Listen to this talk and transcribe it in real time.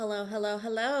Hello, hello,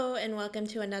 hello, and welcome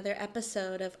to another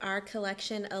episode of our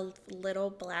collection of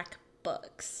Little Black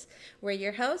Books. We're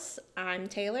your hosts. I'm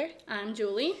Taylor. I'm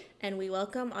Julie. And we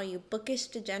welcome all you bookish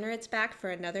degenerates back for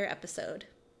another episode.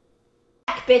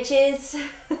 Back, bitches!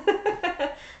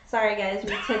 Sorry, guys,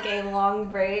 we took a long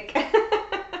break.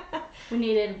 We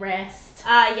needed rest.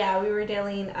 Yeah, we were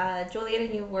dealing. Julie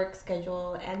had a new work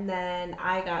schedule, and then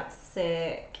I got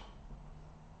sick.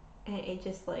 And it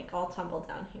just all tumbled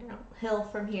downhill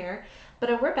from here.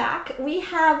 But we're back. We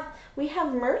have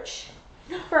merch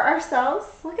for ourselves.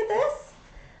 Look at this.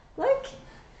 Look.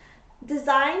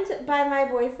 Designed by my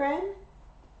boyfriend,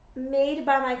 made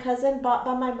by my cousin, bought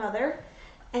by my mother,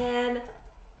 and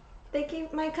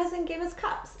my cousin gave us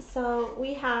cups. So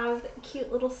we have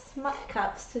cute little smut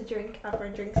cups to drink our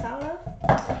drinks out of.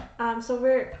 So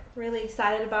we're really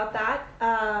excited about that.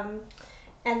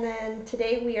 And then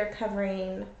today we are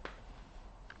covering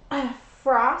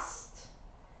Frost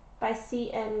by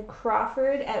C.N.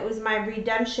 Crawford. It was my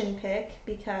redemption pick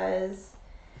because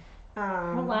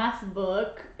Her last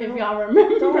book, if y'all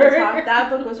remember. Don't talk. That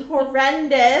book was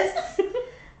horrendous.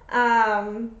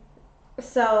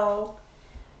 So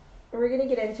we're gonna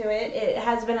get into it. It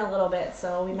has been a little bit,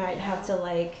 so we might have to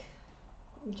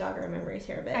jog our memories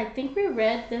here a bit. I think we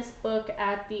read this book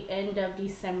at the end of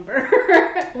December.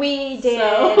 We did,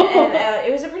 and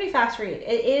it was a pretty fast read.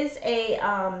 It is a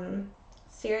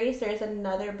series. There's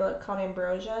another book called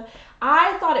Ambrosia.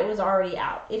 I thought it was already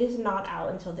out. It is not out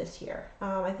until this year.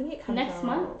 I think it comes next out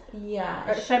month. Yeah,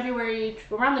 Or February,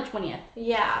 around the 20th.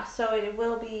 Yeah, so it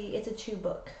will be. It's a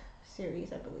 2-book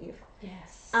series, I believe.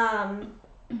 Yes. Um.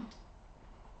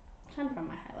 Trying to find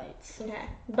my highlights. Okay,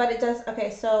 but it does. Okay,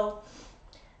 so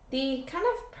the kind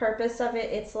of purpose of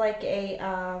it, it's like a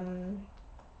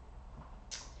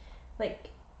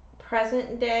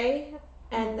present day,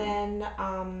 and then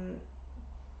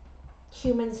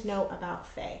humans know about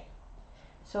Fae.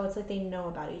 So it's like they know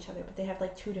about each other, but they have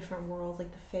 2 different worlds,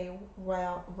 like the Fae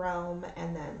realm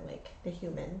and then the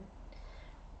human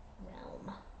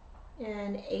realm.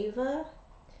 And Ava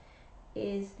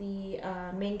is the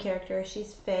main character.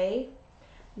 She's Fae,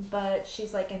 but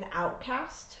she's an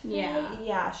outcast. Yeah.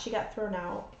 Yeah, she got thrown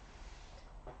out.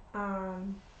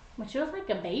 When she was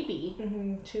a baby.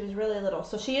 She was really little,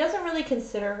 so she doesn't really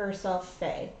consider herself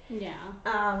Fae. Yeah.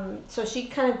 So she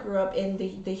kind of grew up in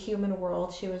the human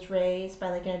world. She was raised by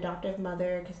an adoptive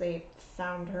mother because they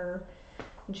found her,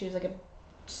 and she was a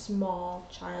small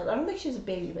child. I don't think she was a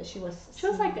baby, but she was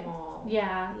small.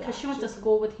 Yeah, because she went to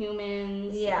school with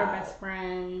humans. Yeah. Her best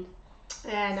friend.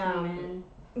 And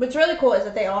what's really cool is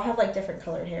that they all have different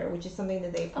colored hair, which is something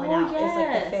that they point out.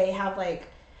 Yes. Is the Fae have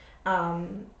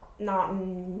not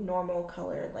normal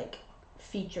colored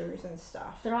features and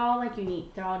stuff. They're all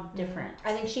unique. They're all different.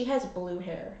 I think she has blue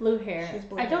hair. Blue hair. She has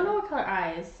blue I don't hair. know what color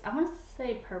eyes. I want to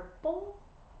say purple.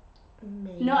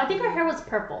 Maybe. No, I think her hair was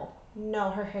purple.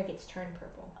 No, her hair gets turned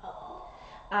purple. Oh.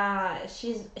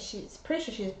 She's pretty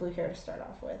sure she has blue hair to start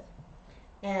off with,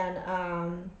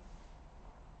 and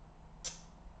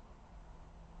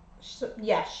so,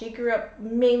 yeah, she grew up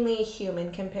mainly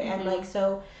human and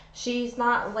so she's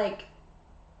not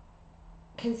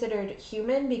considered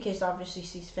human because obviously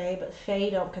she's Fae, but Fae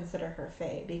don't consider her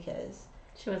Fae because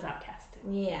she was outcasted.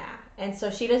 Yeah, and so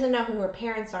she doesn't know who her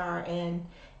parents are, and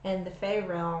in the Fae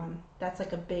realm, that's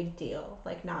a big deal,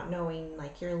 not knowing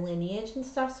your lineage and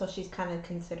stuff. So she's kind of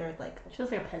considered she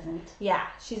was a peasant. Yeah,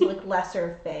 she's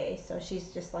lesser Fae, so she's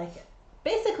just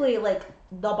basically the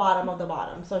bottom of the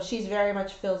bottom. So she's very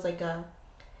much feels like a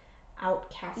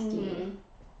outcasty.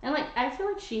 And I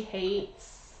feel she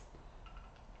hates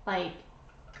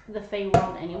the Fae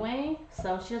world anyway,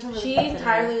 so she doesn't really. She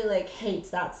entirely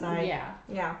hates that side. Yeah.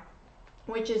 Yeah,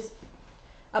 which is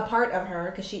a part of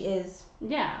her because she is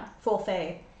full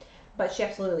Fae, but she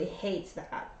absolutely hates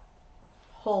that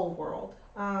whole world.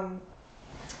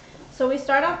 So we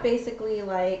start off basically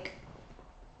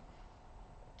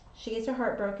she gets her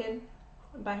heart broken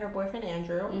by her boyfriend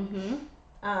Andrew,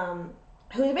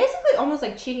 who's basically almost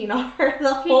cheating on her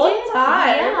the whole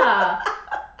time. Yeah.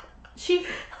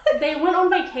 They went on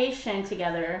vacation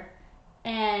together,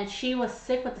 and she was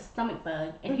sick with the stomach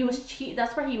bug, and he was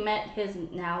that's where he met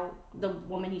the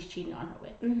woman he's cheating on her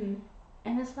with.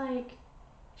 And it's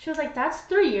she was that's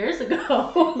 3 years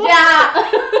ago. Yeah.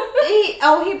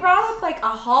 He brought up a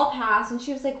hall pass, and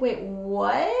she was wait,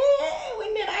 what?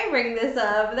 When did I bring this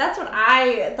up? That's what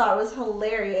I thought was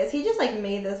hilarious. He just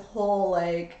made this whole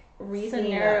reasoning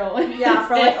scenario. Yeah,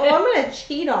 for I'm gonna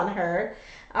cheat on her.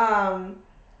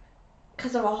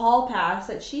 Because of a hall pass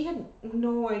that she had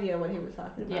no idea what he was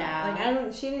talking about. Yeah.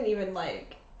 She didn't even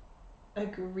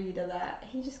agree to that.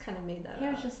 He just kind of made that He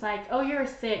up. was just like, oh, you're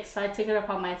sick, so I took it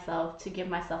upon myself to give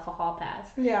myself a hall pass.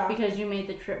 Yeah. Because you made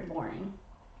the trip boring.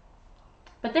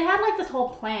 But they had, like, this whole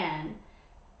plan.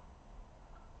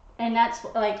 And that's,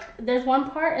 like, there's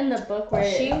one part in the book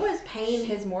where... She was paying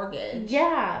his mortgage.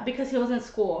 Yeah, because he was in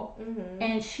school. Mm-hmm.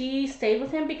 And she stayed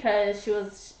with him because she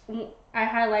was... I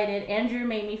highlighted, Andrew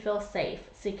made me feel safe,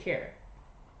 secure.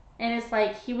 And it's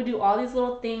like, he would do all these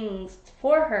little things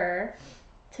for her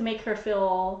to make her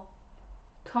feel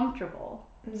comfortable.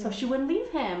 Mm-hmm. So she wouldn't leave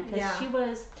him because she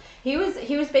was... He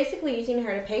was basically using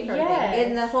her to pay for everything.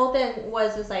 And the whole thing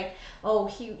was like, oh,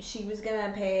 she was going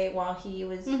to pay while he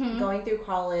was going through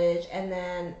college, and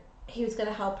then he was going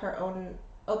to help her open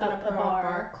up her own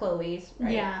bar, Chloe's,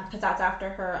 right? Yeah. Because that's after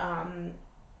her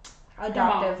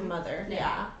adoptive mother.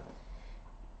 Yeah.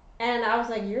 And I was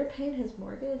like, you're paying his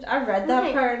mortgage? I read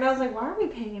that part, and I was like, why are we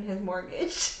paying his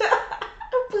mortgage?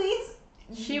 Please.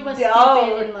 She was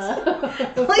stupid in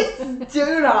love. Please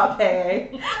do not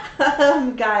pay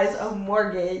guys a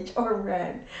mortgage or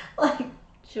rent. Like,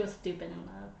 she was stupid in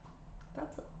love.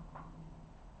 That's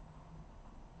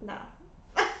no.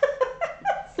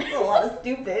 That's a lot of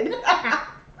stupid.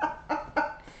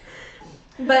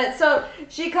 But so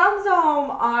she comes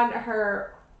home on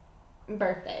her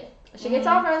birthday. She gets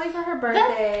off early for her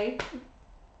birthday.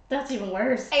 That's even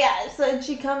worse. Yeah, so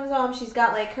she comes home. She's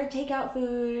got like her takeout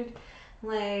food.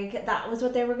 Like, that was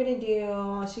what they were going to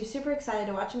do. She was super excited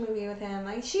to watch a movie with him.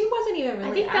 Like, she wasn't even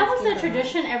really I think that was a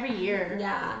tradition every year.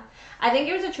 Yeah. I think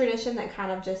it was a tradition that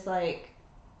kind of just, like...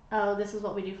 Oh, this is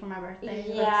what we do for my birthday.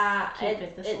 Yeah. Let's keep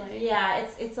it this way. Yeah,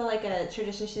 it's like a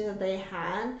tradition she said they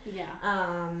had.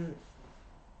 Yeah.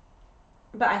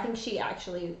 But I think she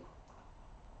actually...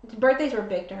 Birthdays were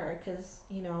big to her because,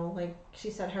 you know, like, she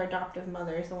said her adoptive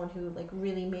mother is the one who, like,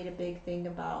 really made a big thing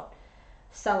about...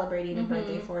 celebrating a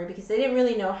birthday for her, because they didn't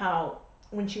really know how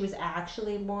when she was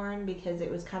actually born, because it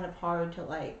was kind of hard to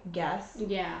like guess.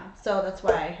 Yeah. So that's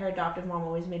why her adoptive mom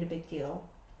always made a big deal.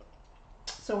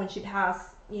 So when she passed,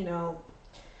 you know,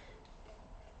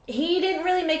 he didn't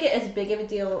really make it as big of a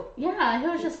deal. Yeah, he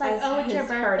was just like, oh, it's your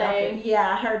birthday.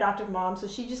 Her adoptive mom. So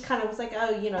she just kind of was like,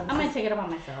 oh, you know, I'm gonna take it upon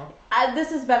myself.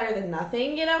 This is better than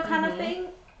nothing, you know, kind of thing.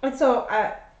 And so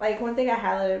like, one thing I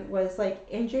highlighted was, like,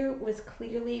 Andrew was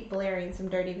clearly blaring some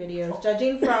dirty videos,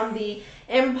 judging from the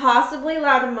impossibly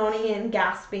loud moaning and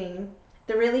gasping,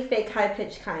 the really fake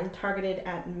high-pitched kind targeted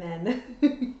at men.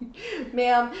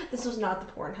 Ma'am, this was not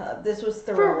the Pornhub. This was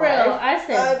the For real real, life. I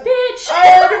said, bitch!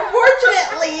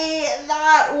 Unfortunately,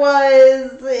 that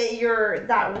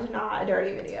was not a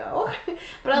dirty video.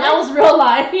 But that was real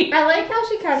life. I like how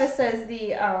she kind of says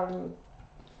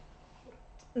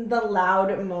the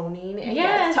loud moaning. And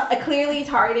yes. Clearly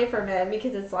targeted for men,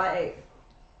 because it's like,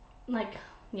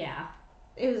 yeah.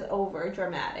 It was over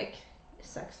dramatic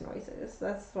sex noises.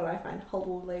 That's what I find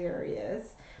hilarious.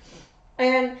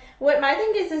 And what my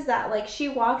thing is that, like, she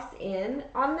walks in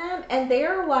on them and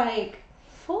they're like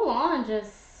full on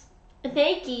just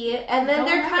thank you, and then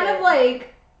they're kind of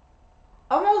like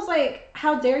almost like,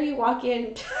 how dare you walk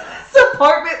in this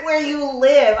apartment where you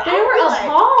live? They were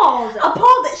appalled.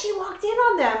 Appalled that she walked in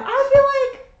on them. I feel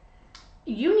like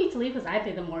you need to leave because I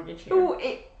pay the mortgage here. Ooh,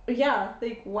 yeah,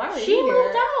 like, why are she you here?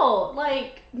 moved out.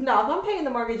 Like, no, if I'm paying the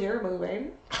mortgage, you're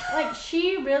moving. Like,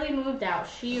 she really moved out.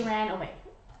 She ran away.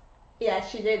 Yeah,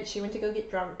 she did. She went to go get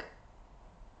drunk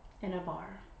in a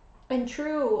bar. In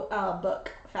true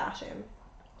book fashion.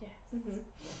 Yes.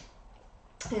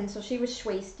 Mm-hmm. And so she was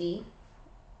schwasty.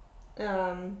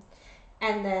 And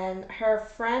then her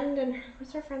friend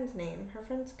what's her friend's name? Her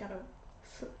friend's got a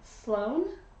Sloane.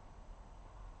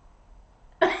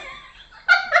 Is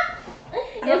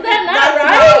that not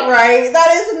right? Not right.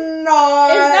 That is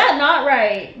not. Is that not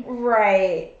right?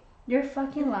 Right. You're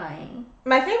fucking lying.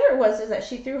 My favorite was that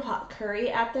she threw hot curry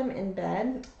at them in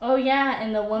bed. Oh yeah,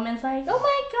 and the woman's like, "Oh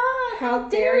my god, how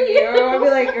dare you?" I'd be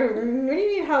like, "What do you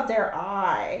mean, how dare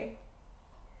I?"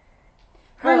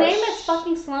 Her name is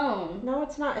fucking Sloane. No,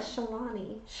 it's not. It's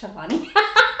Shalani. Shalani.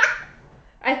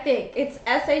 I think it's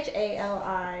Shalini.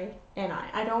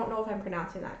 I don't know if I'm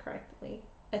pronouncing that correctly.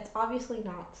 It's obviously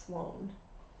not Sloane.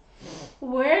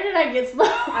 Where did I get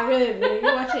Sloane? I really. Were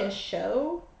you watching a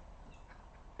show?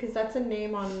 Because that's a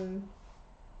name on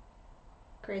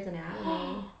Grey's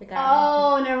Anatomy. The guy.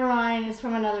 Oh, never mind. It's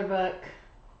from another book.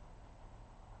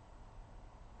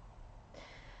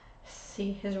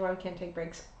 See, his road can't take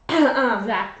breaks.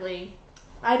 Exactly.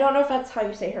 I don't know if that's how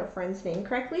you say her friend's name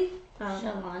correctly.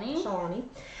 Shalani.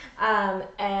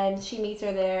 And she meets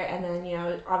her there, and then, you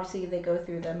know, obviously they go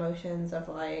through the motions of,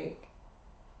 like,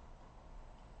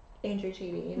 Andrew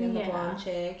cheating and the blonde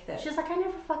chick. She's like, I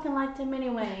never fucking liked him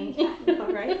anyway. Yeah, I know,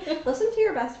 right? Listen to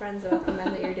your best friends about the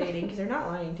men that you're dating because they're not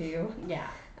lying to you. Yeah.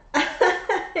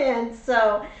 And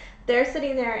so they're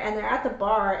sitting there and they're at the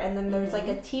bar, and then there's like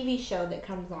a TV show that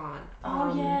comes on.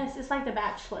 Oh yes, it's like The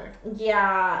Bachelor.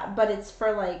 Yeah, but it's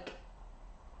for like.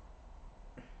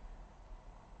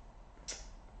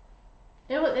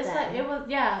 It was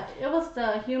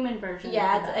the human version.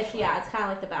 Yeah, it's kind of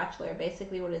like The Bachelor,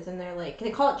 basically what is in there. Like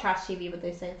they call it trash TV, but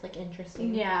they say it's like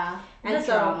interesting. Yeah, and the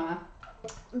drama.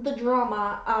 The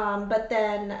drama, but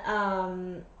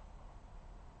then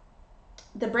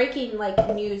the breaking like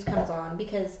news comes on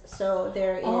because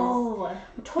there is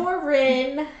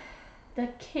Torin, the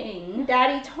king,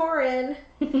 Daddy Torin.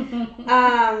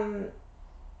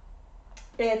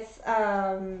 It's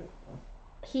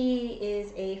he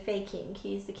is a Fae king.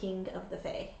 He's the king of the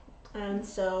Fae. And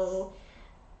so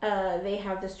they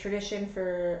have this tradition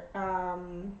for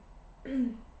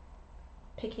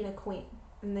picking a queen.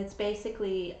 And it's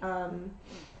basically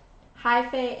high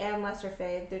Fae and lesser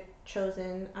Fae. They're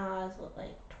chosen as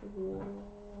like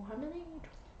how many?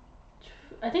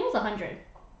 I think it was 100.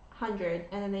 100.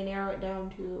 And then they narrow it down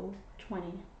to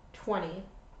 20.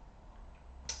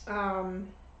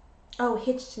 Oh,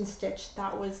 Hitched and Stitched.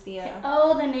 That was the.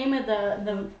 The name of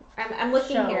the. I'm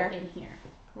looking show here. In here.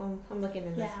 Well, I'm looking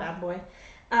in this bad boy.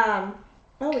 Oh,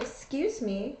 excuse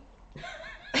me.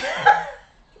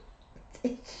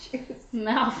 Issues.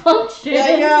 Malfunction.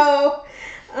 I know.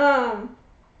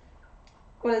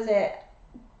 What is it?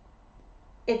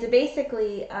 It's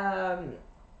basically an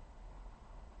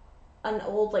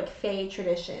old like Fae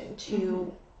tradition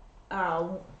to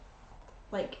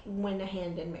like win a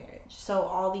hand in marriage. So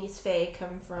all these Fae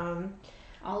come from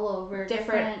all over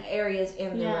different areas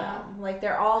in the realm. Like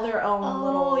they're all their own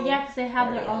little. Oh yeah, because they have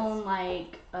areas. their own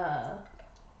like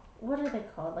what are they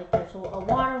called? Like there's a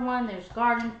water one, there's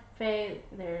garden Fae,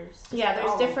 there's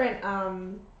different I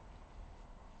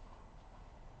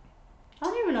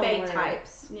don't even know Fae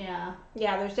types. Yeah.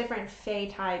 Yeah, there's different Fae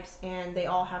types, and they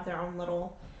all have their own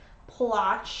little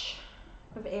plotch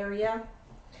of area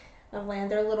of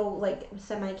land. They're little like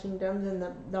semi-kingdoms in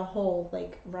the whole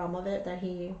like realm of it that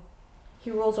he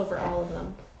rules over all of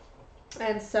them.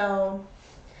 And so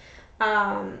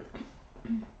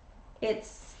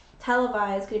it's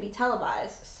going to be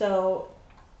televised. So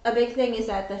a big thing is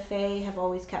that the Fae have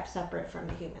always kept separate from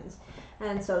the humans.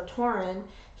 And so Torin,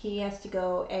 he has to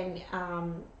go and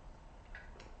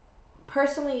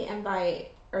personally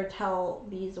invite or tell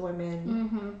these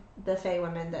women, the Fae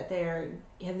women, that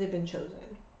they've been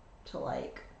chosen to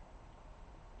like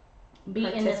be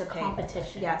in this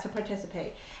competition. Yeah, to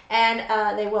participate. And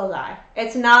they will die.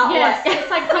 It's not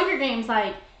it's like Hunger Games,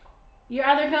 like you're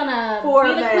either gonna be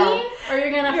the queen or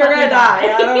you're gonna die.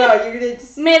 I don't know. You're gonna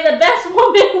just may the best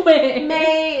woman win.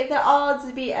 May the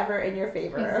odds be ever in your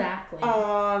favor. Exactly.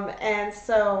 And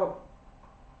so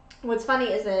what's funny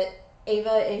is that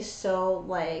Ava is so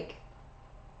like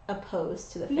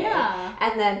opposed to the Fae. Yeah.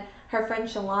 And then her friend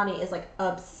Shalani is like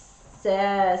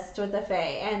obsessed with the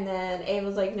Fae. And then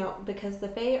Ava's like, no, because the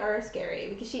Fae are scary.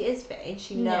 Because she is Fae.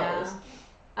 She knows.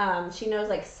 Yeah. She knows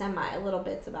like little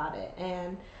bits about it.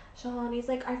 And Shalani's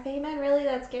like, are Fae men really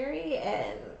that scary?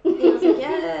 And he was like,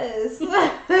 yes,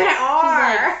 they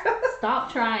are. Like, stop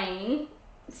trying.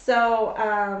 So,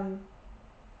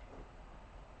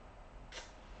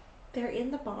 they're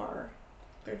in the bar.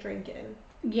 They're drinking.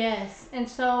 Yes, and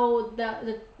so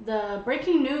the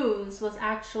breaking news was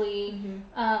actually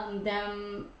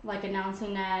them like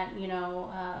announcing that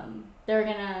they're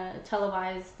gonna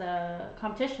televise the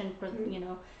competition for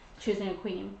choosing a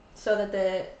queen. So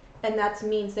that and that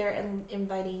means they're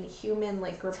inviting human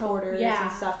like reporters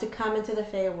and stuff to come into the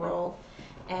Fae world,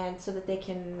 and so that they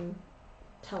can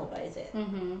televise it.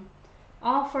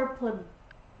 All for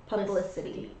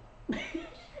publicity. I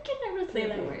can never say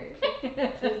that word.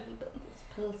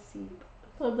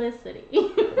 Publicity.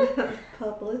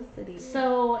 Publicity.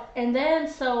 So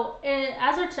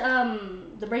as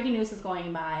the breaking news is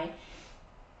going by,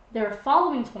 they're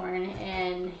following Torin,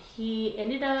 and he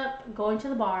ended up going to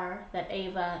the bar that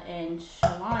Ava and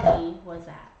Shalani was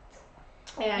at.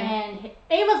 And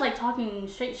Ava's like talking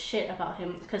straight shit about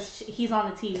him because he's on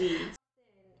the TV.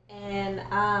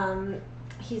 And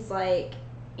he's like,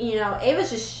 Ava's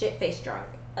just shit-faced drunk.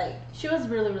 Like, she was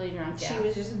really, really drunk. She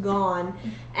was just gone.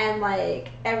 And like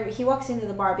he walks into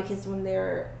the bar because when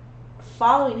they're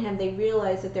following him, they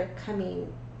realize that they're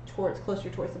coming closer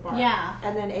towards the bar. Yeah.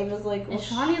 And then Ava's like, and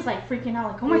Shawnee's like freaking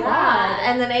out, like, oh my god.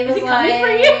 And then Ava's like, coming for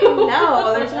you?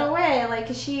 No, there's no way. Like,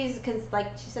 cause she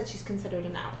said she's considered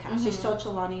an outcast. She's told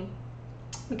Shalani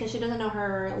because she doesn't know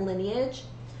her lineage.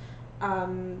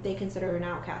 they consider her an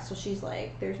outcast. So she's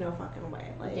like, there's no fucking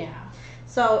way. Like, Yeah.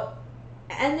 So,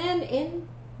 and then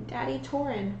Daddy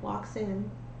Torin walks in,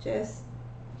 just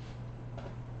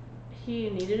He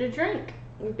needed a drink.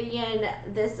 being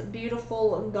this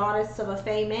beautiful goddess of a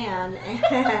fey man,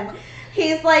 and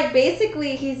he's like,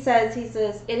 basically he says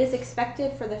it is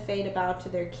expected for the fey to bow to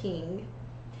their king.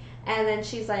 And then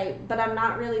she's like, but I'm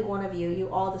not really one of you. You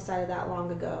all decided that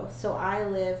long ago. So I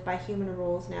live by human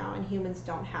rules now, and humans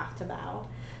don't have to bow.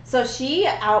 So she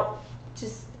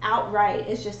outright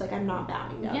is just like, I'm not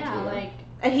bowing down to you. Like,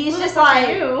 and he's who just the fuck are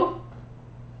like, you?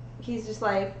 he's just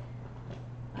like,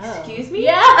 Oh. excuse me?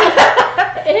 Yeah.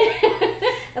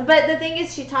 But the thing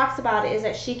is, she talks about it is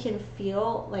that she can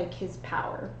feel like his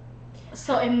power.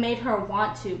 So it made her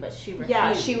want to, but she refused.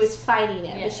 Yeah, she was fighting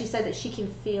it, Yeah. but she said that she can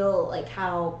feel like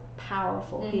how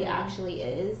powerful he Mhm. actually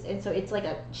is, and so it's like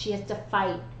she has to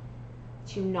fight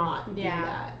to not do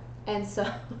that. And so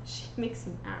she makes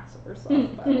an ass of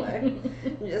herself, by the way.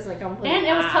 Just like And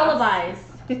it was televised.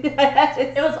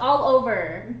 It was all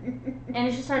over.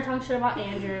 And she started talking shit about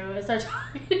Andrew. It started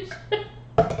talking shit.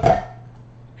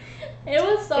 It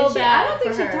was so bad. I don't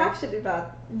think for she her. talked shit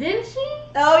about. Didn't she?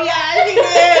 Oh yeah, she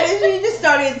did. And she just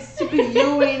started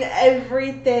spewing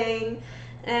everything,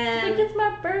 and Like, it's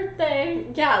my birthday.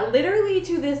 yeah, literally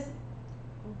to this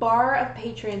bar of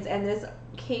patrons, and this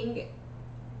king,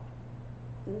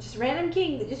 just random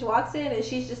king that just walks in, and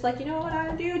she's just like, you know what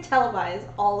I do? Televise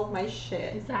all of my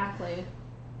shit. Exactly.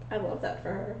 I love that for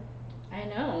her. I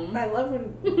know. I love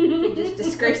when we just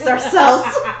disgrace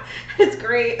ourselves. It's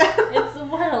great. It's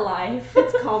what a life.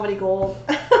 It's comedy gold.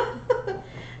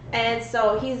 And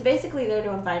so he's basically there to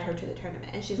invite her to the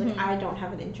tournament, and she's like, I don't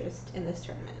have an interest in this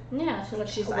tournament. Yeah,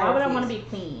 she's like, I why would I refuse. want to be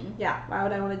queen? Yeah, why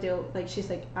would I want to do, like, she's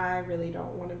like, I really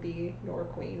don't want to be your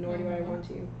queen, nor do I want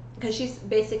to. Because she's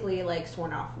basically, like,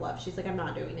 sworn off love. She's like, I'm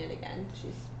not doing it again.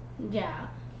 Yeah.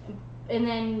 And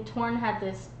then Torn had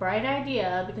this bright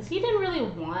idea, because he didn't really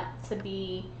want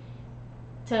to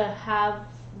have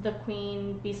the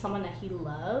queen be someone that he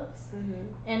loves.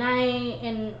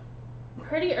 And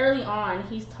pretty early on,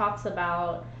 he talks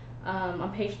about,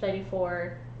 on page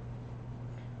 34,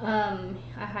 I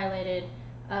highlighted,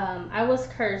 I was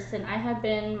cursed, and I have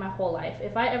been my whole life.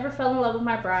 If I ever fell in love with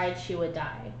my bride, she would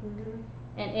die.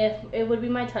 And if it would be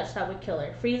my touch that would kill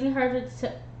her, freezing her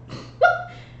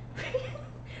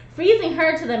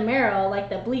to the marrow like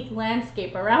the bleak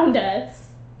landscape around us.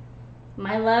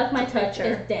 My love, my touch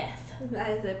is death. That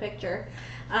is a picture.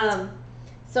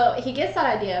 So he gets that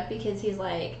idea because he's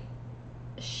like,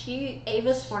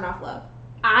 Ava's sworn off love.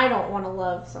 I don't want to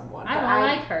love someone. I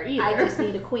don't like her either. I just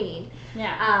need a queen.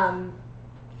 Yeah.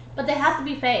 But they have to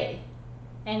be fae.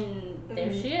 And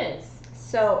there she is.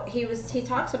 So he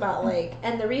talks about, like,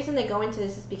 and the reason they go into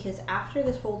this is because after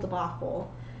this whole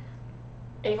debacle,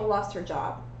 Ava lost her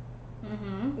job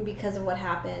because of what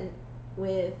happened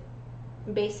with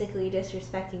basically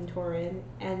disrespecting Torin,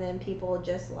 and then people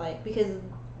just like, because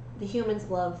the humans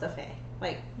love the fae,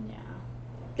 like,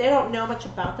 they don't know much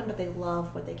about them, but they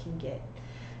love what they can get,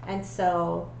 and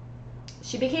so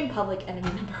she became public enemy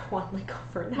number one, like,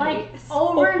 overnight. Like,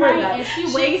 overnight. And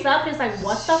she wakes up and is like,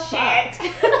 what the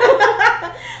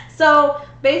fuck? So,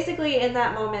 basically, in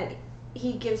that moment,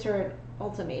 he gives her an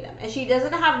ultimatum. And she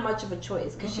doesn't have much of a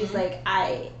choice, because she's like,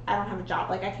 I don't have a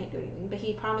job. Like, I can't do anything. But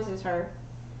he promises her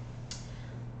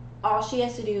all she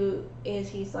has to do is,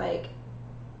 he's like,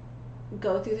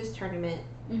 go through this tournament,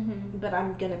 but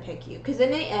I'm gonna pick you. Because in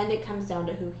the end, it comes down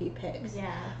to who he picks.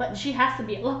 Yeah, but she has to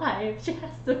be alive. She has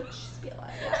to be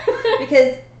alive. Yeah.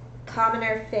 Because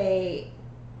commoner fae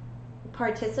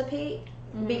participate,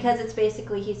 because it's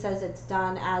basically, he says it's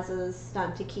done as a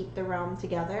stunt to keep the realm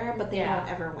together, but they don't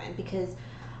ever win, because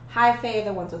high fae are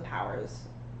the ones with powers.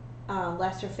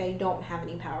 Lesser fae don't have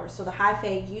any powers, so the high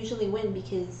fae usually win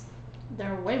because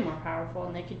they're way more powerful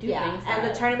and they could do things. And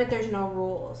the tournament, there's no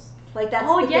rules. Like, that's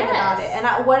the thing about it.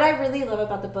 And what I really love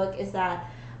about the book is that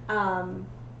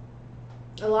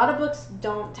a lot of books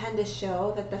don't tend to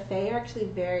show that the fae are actually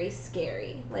very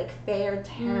scary. Like, fae are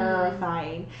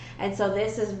terrifying. And so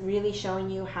this is really showing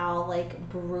you how, like,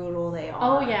 brutal they are.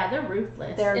 Oh, yeah, they're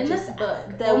ruthless. They're in just, this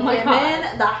book. The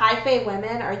women, the high fae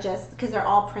women are just, because they're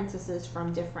all princesses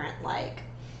from different, like,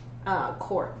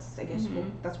 courts. I guess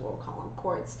that's what we'll call them,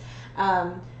 courts.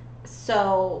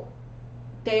 So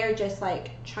they are just,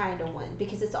 like, trying to win,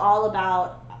 because it's all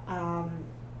about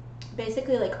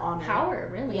basically, like, honor. Power,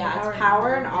 really. Yeah, it's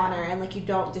power and honor, and, like, you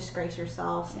don't disgrace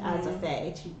yourself as a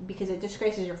fae, because it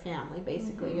disgraces your family,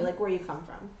 basically. You're like, where you come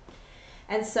from.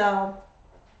 And so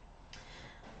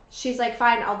she's like,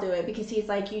 fine, I'll do it, because he's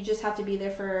like, you just have to be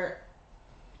there for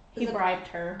He bribed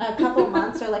her. A couple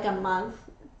months or like a month.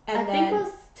 And I think it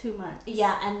was 2 months.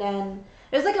 Yeah, and then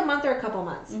it was like a month or a couple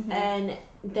months. Mm-hmm. And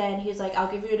then he's like,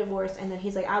 I'll give you a divorce. And then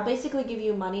he's like, I'll basically give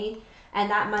you money. And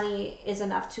that money is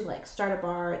enough to like start a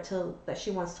bar that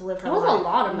she wants to live her life. It was a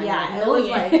lot of money. Yeah,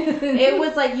 it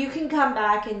was like you can come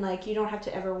back and like you don't have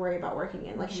to ever worry about working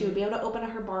again. Like she would be able to open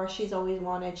up her bar she's always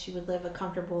wanted. She would live a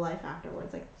comfortable life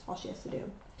afterwards. Like that's all she has to do.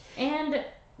 And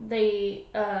they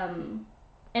and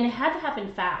it had to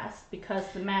happen fast because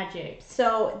the magic.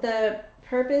 So the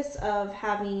purpose of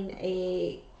having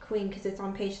a queen, because it's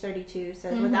on page 32,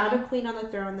 says without a queen on the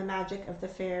throne, the magic of the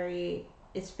fairy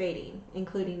is fading,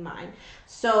 including mine.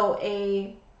 So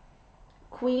a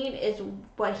queen is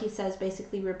what he says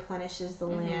basically replenishes the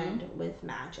land with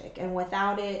magic, and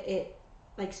without it, it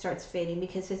like starts fading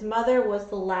because his mother was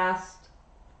the last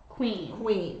queen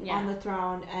on the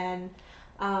throne, and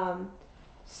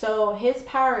so his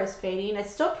power is fading.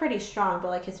 It's still pretty strong, but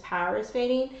like his power is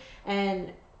fading,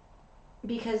 and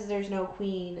because there's no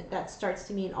queen, that starts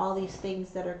to mean all these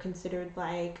things that are considered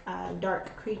like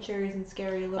dark creatures and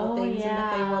scary little things in the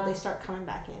Fey world, they start coming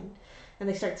back in, and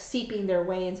they start seeping their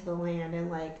way into the land,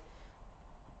 and like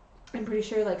I'm pretty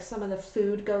sure like some of the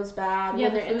food goes bad. Yeah,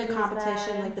 when they're in the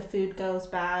competition, bad. Like the food goes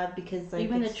bad because like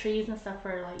even the trees and stuff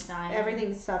are like dying.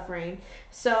 Everything's suffering.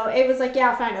 So it was like,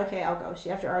 yeah, fine, okay, I'll go. She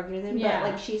have to argue with him, but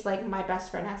like she's like, my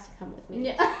best friend has to come with me.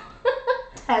 Yeah.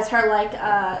 As her like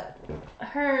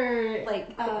her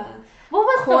like what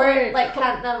was court the word? like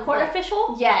kind of court like,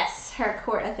 official? Yes, her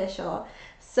court official.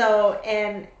 So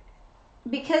and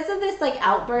because of this like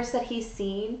outburst that he's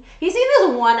seen this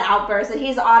one outburst and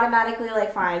he's automatically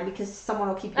like fine because someone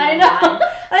will keep you in line. And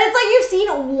it's like you've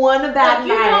seen one bad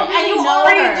night and you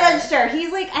already judged her.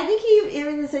 He's like, I think he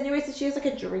even insinuates that she has like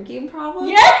a drinking problem.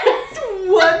 Yes.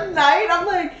 One night I'm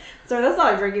like, so that's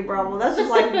not a drinking problem. That's just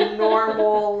like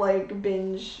normal like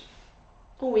binge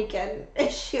weekend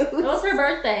issues. It was her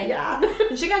birthday. Yeah.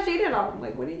 And she got cheated on. I'm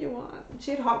like, what did you want?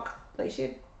 She had she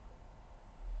had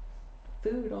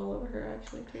food all over her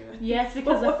actually too. Yes,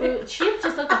 because the food. She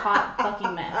just looked a hot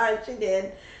fucking mess. She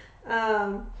did.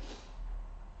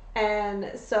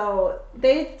 And so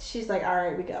she's like, all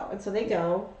right, we go. And so they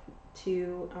go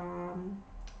to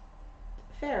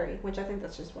Fairy, which I think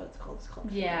that's just what it's called. It's called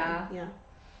Fairy. Yeah.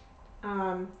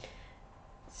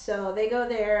 So they go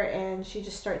there and she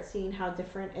just starts seeing how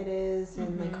different it is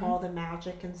and like all the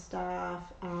magic and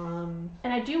stuff. And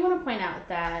I do want to point out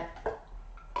that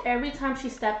every time she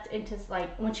stepped into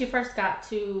like when she first got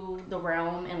to the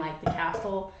realm and like the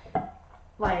castle,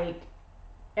 like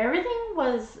everything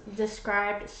was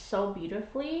described so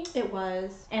beautifully. It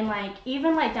was. And like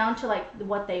even like down to like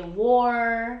what they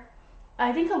wore.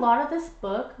 I think a lot of this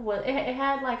book was it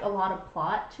had like a lot of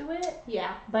plot to it.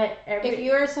 Yeah. But if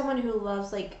you're someone who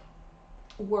loves like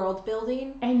world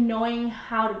building and knowing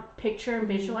how to picture and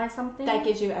visualize something, that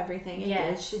gives you everything.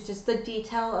 Yes. It's just the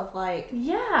detail of like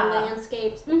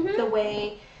landscapes, Mm-hmm. the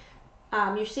way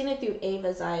you've seen it through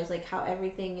Ava's eyes, like how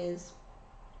everything is,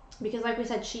 because like we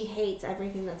said, she hates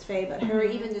everything that's Fae, but her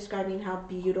even describing how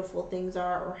beautiful things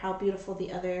are or how beautiful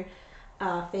the other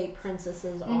Fae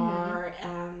princesses are,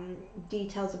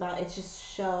 details about it's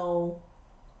just so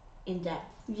in depth.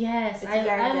 Yes,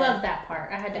 I love that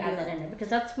part. I had to add that in there because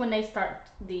that's when they start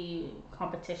the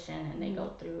competition and they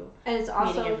go through and it's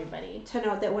also everybody. To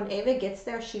note that when Ava gets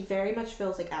there, she very much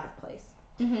feels like out of place.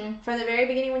 Mm-hmm. From the very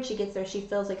beginning, when she gets there, she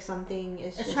feels like something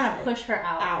is just trying to push her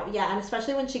out. Yeah, and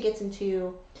especially when she gets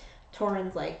into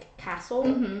Torin's like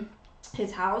castle,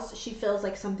 his house, she feels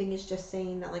like something is just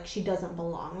saying that like she doesn't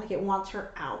belong. Like it wants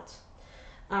her out.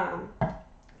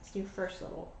 It's your first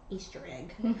little Easter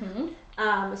egg.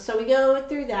 So we go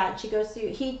through that. She goes through.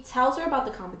 He tells her about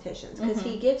the competitions because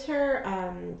he gives her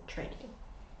training.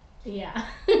 Yeah,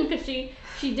 because she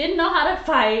didn't know how to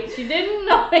fight. She didn't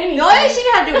know anything. The only thing she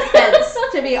knew how to do was fence,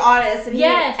 to be honest. And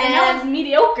that was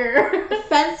mediocre.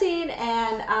 Fencing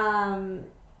and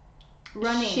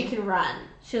running. She can run.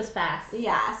 She was fast.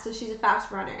 Yeah, so she's a fast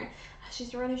runner.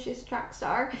 She's a runner. She's a track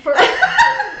star.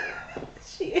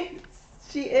 She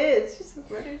is. She's a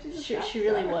runner. She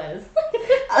really was.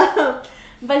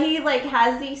 But he like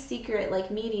has these secret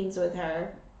like meetings with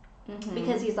her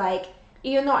because he's like,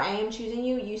 even though I am choosing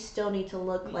you, you still need to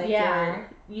look like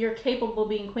you're capable of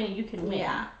being queen. You can win.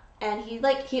 Yeah, and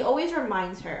he always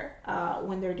reminds her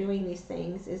when they're doing these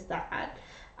things is that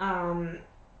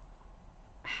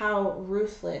how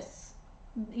ruthless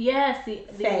the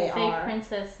Fae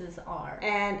princesses are,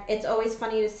 and it's always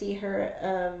funny to see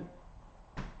her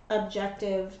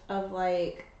objective of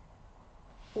like,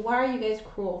 why are you guys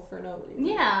cruel for no reason?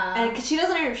 Yeah, and because she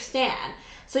doesn't understand.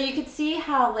 So you could see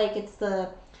how like it's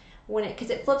because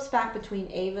it flips back between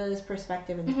Ava's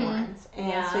perspective and Torin's,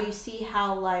 and so you see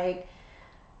how like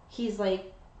he's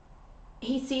like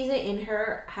he sees it in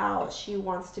her how she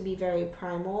wants to be very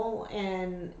primal,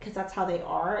 and because that's how they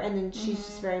are, and then she's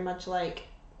just very much like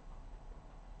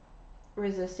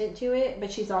resistant to it,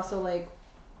 but she's also like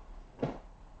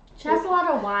she has a lot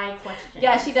of why questions.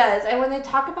 Yeah, she does. And when they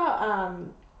talk about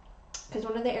because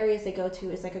one of the areas they go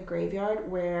to is like a graveyard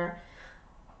where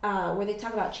they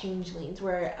talk about changelings,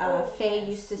 where Fae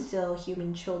used to steal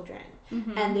human children,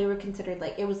 and they were considered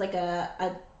like it was like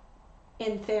a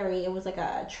in theory it was like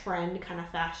a trend kind of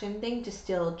fashion thing to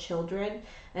steal children,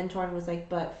 and Torin was like,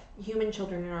 but human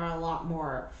children are a lot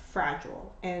more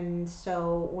fragile, and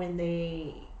so when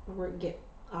they get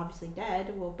obviously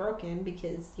dead, well, broken,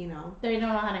 because you know they don't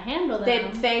know how to handle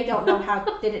them. They don't know how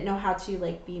they didn't know how to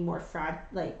like be more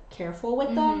careful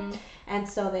with them, and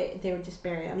so they would just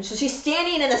bury them. So she's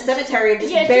standing in a cemetery and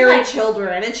just bury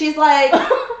children, and she's like,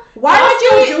 "Why would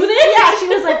you do this?" Yeah, she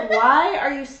was like, "Why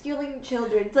are you stealing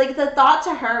children?" Like the thought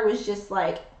to her was just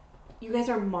like, "You guys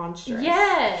are monsters."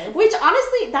 Yes. Which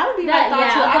honestly, that would be my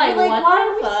thought too. I'd be like, "Why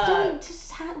are we stealing?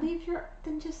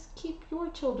 Just keep your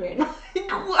children."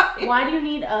 Why do you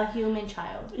need a human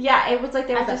child? Yeah, it was like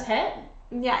there was as a pet.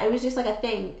 Yeah, it was just like a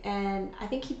thing, and I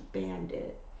think he banned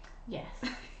it. Yes,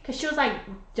 because she was like,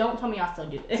 "Don't tell me I'll still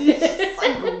do this."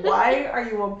 Like, why are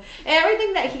you? And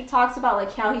everything that he talks about,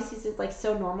 like how he sees it like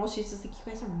so normal, she's just like,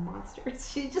 "You guys are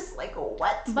monsters." She's just like,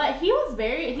 "What?" But he was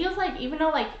like, even though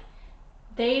like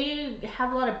they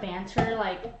have a lot of banter,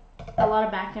 like a lot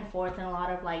of back and forth, and a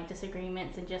lot of like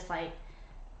disagreements, and just like,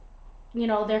 you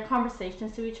know, their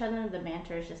conversations to each other, the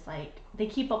banter is just like they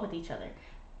keep up with each other.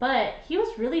 But he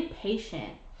was really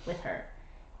patient with her,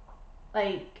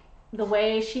 like the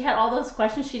way she had all those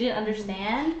questions she didn't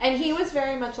understand, and he was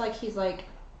very much like she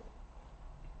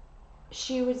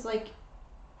was like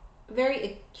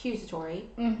very accusatory,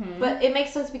 but it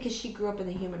makes sense because she grew up in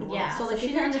the human world. Yeah, so like she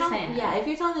didn't understand. If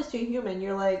you're telling this to a human,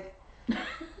 you're like,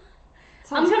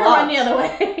 I'm gonna run the other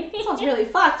way. Sounds really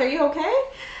fucked. Are you okay?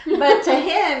 But to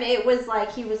him, it was like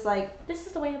he was like, "This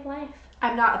is the way of life.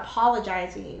 I'm not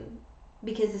apologizing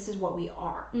because this is what we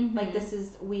are. Like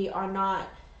we are not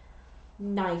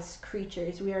nice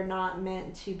creatures. We are not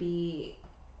meant to be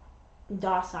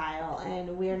docile,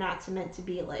 and we are not meant to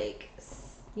be like,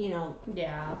 you know."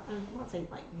 Yeah. I'm not saying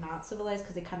like not civilized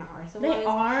because they kind of are civilized. They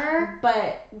are,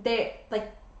 but they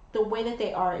like. The way that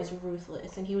they are is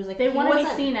ruthless, and he was like, they want to be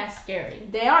seen as scary.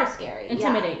 They are scary,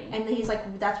 intimidating, and then he's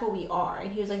like, that's what we are, and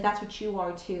he was like, that's what you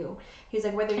are too. He's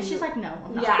like, whether she's like, no,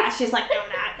 I'm not. Yeah, she's like, no, I'm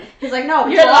not. He's like, no,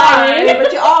 but You're you lying. are,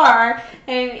 but you are,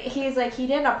 and he's like, he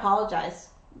didn't apologize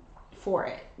for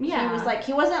it. Yeah, he was like,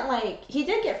 he wasn't like, he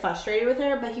did get frustrated with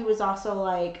her, but he was also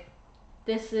like,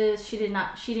 she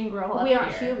didn't grow up. We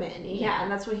aren't human. Yeah, and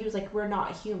that's what he was like, we're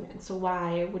not human, so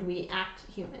why would we act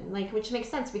human? Like, which makes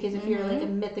sense, because if you're like a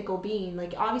mythical being,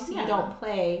 like obviously you don't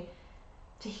play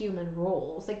to human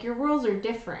roles. Like your rules are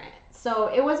different. So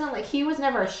it wasn't like he was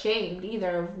never ashamed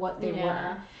either of what they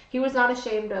were. He was not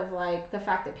ashamed of like the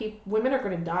fact that women are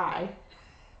going to die.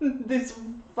 This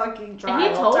fucking trial. And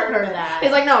he told her that.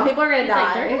 He's like, no, people are gonna die.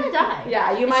 Like, they're gonna die.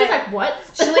 Yeah, you and might. She's like, what?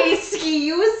 She's like,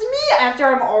 excuse me? After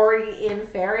I'm already in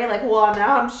fairy, like, well,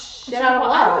 now I'm shit out of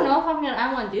luck. I don't know if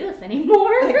I want to do this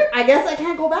anymore. Like, I guess I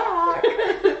can't go back.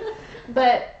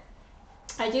 But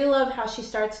I do love how she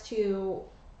starts to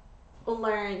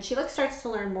learn. She starts to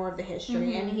learn more of the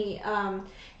history, and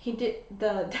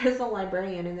there's a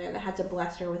librarian in there that had to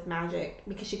bless her with magic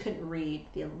because she couldn't read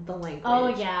the language. Oh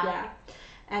yeah. Yeah.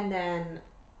 And then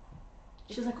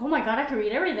she's like, oh my god, I can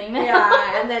read everything now.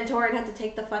 Yeah, and then Torin had to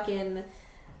take the fucking...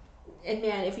 And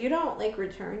man, if you don't like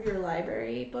return your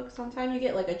library books on time, you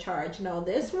get like a charge. No,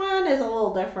 this one is a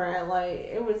little different. Like,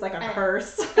 it was like a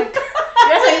curse. Like,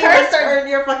 you return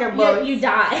your fucking books. You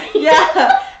die.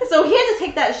 Yeah. So he had to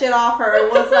take that shit off her.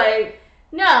 It was like...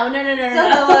 No.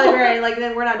 The library, like,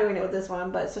 then we're not doing it with this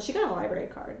one. But so she got a library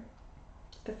card.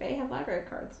 The Fae have library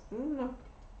cards.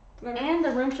 And the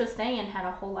room she was staying in had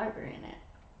a whole library in it.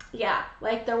 Yeah,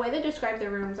 like the way they describe the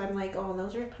rooms, I'm like, oh,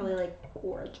 those are probably like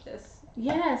gorgeous.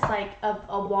 Yes, like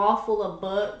a wall full of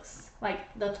books,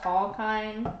 like the tall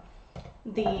kind.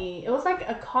 It was like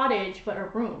a cottage, but a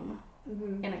room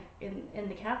in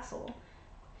the castle.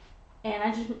 And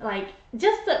I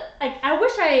I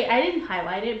wish I didn't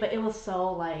highlight it, but it was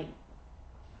so like.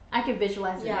 I could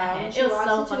visualize it in my head. It was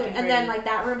so fucking pretty. And then, like,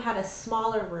 that room had a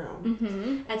smaller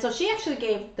room. And so she actually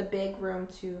gave the big room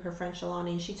to her friend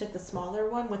Shalani, and she took the smaller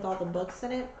one with all the books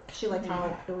in it. She liked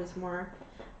how it was more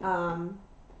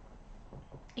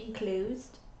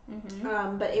enclosed.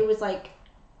 But it was, like,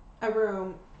 a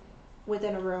room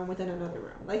within a room within another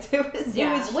room. Like it was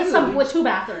with huge. with 2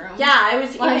 bathrooms. Yeah,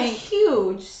 it was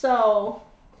huge. So,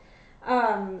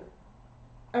 I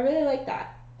really like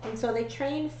that. And so they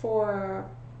train for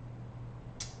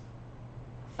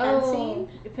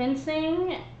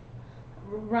fencing,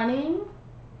 running.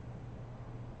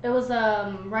 It was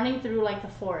running through like the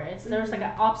forest. There was like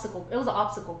an obstacle. It was an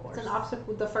obstacle course. It's an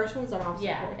obstacle. The first one's an obstacle.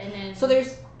 Yeah, and then so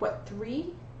there's what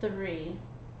 3? 3.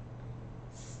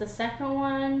 The second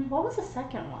one. What was the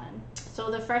second one?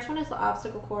 So the first one is the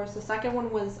obstacle course. The second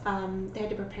one was they had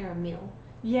to prepare a meal.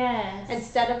 Yes.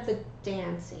 Instead of the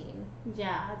dancing.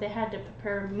 Yeah, they had to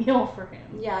prepare a meal for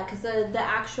him. Yeah, because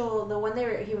the one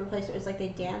he replaced it was like they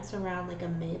danced around like a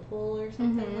maple or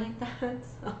something like that.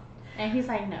 So. And he's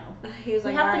like, no. He was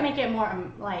like, we have to make it more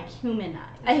like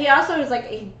humanized. And he also was like,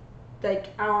 oh,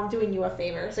 I'm doing you a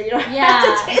favor, so you don't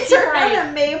have to dance around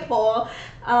a maple.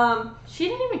 She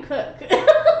didn't even cook.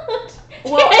 She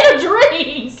had a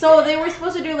drink. So they were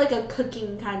supposed to do like a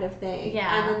cooking kind of thing.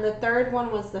 Yeah. And then the third one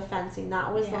was the fencing.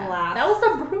 That was the last. That was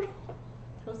the brutal.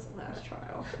 That was the last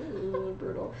trial. Ooh,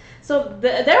 brutal. So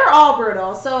they're all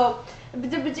brutal. So in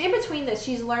between this,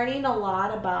 she's learning a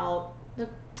lot about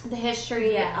the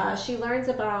history. Yeah. She learns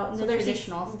about the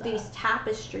traditional stuff. These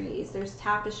tapestries. There's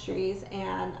tapestries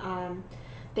and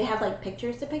they have like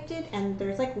pictures depicted, and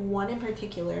there's like one in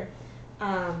particular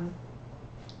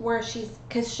where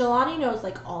because Shalani knows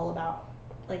like all about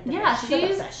like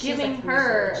she's giving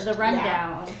her the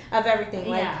rundown of everything.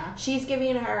 Like yeah. she's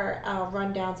giving her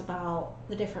rundowns about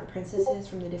the different princesses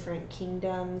from the different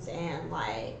kingdoms, and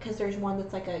like because there's one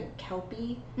that's like a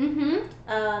Kelpie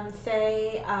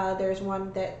fae. There's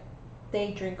one that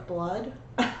they drink blood.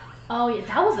 Oh yeah,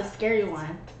 that was a scary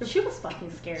one. She was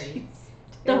fucking scary.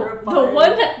 The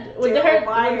one that when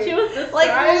she was described,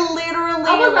 like literally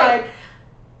I was like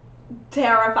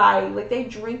terrifying. Like they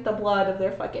drink the blood of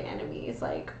their fucking enemies.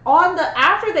 Like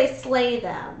after they slay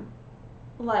them,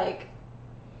 like.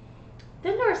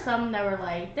 Then there were some that were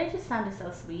like, they just sounded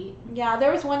so sweet. Yeah,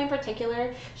 there was one in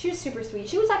particular. She was super sweet.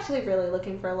 She was actually really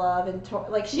looking for love, and Ava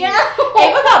felt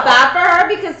bad for her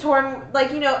because Torin,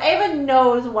 like, you know, Ava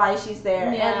knows why she's there,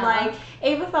 and like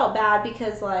Ava felt bad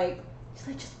because like she's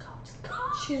like, just go.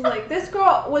 She's like, this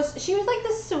girl was like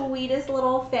the sweetest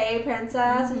little fae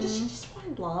princess, and she just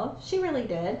wanted love. She really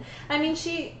did. I mean,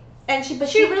 she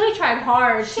really tried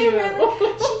hard. She did.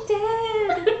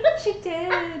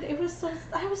 It was so.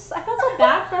 I felt so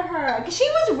bad for her because she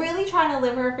was really trying to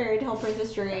live her fairy tale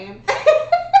princess dream.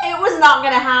 It was not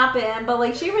gonna happen, but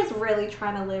like she was really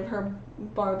trying to live her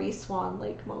Barbie Swan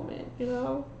Lake moment. You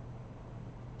know,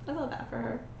 I felt bad for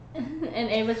her. And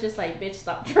Ava's just like, bitch,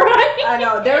 stop trying. I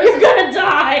know. You're gonna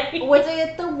die. Was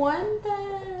it the one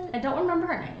that I don't remember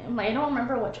her name? Like I don't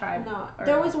remember what tribe. No,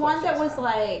 there was one that was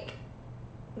like.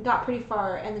 Got pretty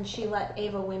far, and then she let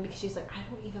Ava win because she's like, I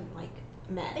don't even like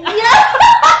men. Yeah.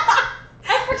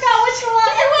 I forgot which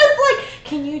one. It was like,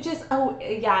 can you just? Oh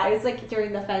yeah, it was like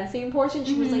during the fencing portion.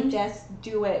 She was like, just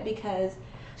do it because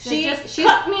she's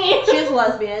me. She's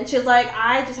lesbian. She's like,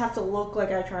 I just have to look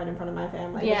like I tried in front of my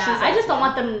family. Yeah, like, I just don't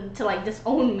want them to like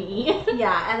disown me.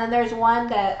 Yeah, and then there's one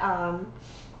that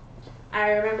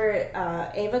I remember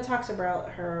Ava talks about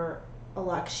her a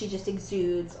lot. She just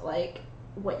exudes like.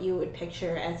 What you would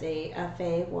picture as a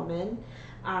fae woman.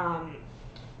 Hold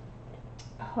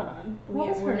on. What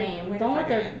was her name? The one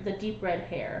with the deep red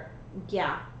hair.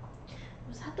 Yeah.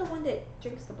 Was that the one that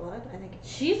drinks the blood? I think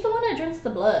she's the one that drinks the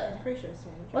blood. I'm pretty sure it's the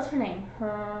one. What's her name?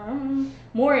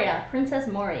 Moria. Princess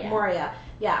Moria. Moria.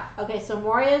 Yeah. Okay, so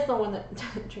Moria is the one that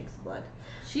drinks the blood.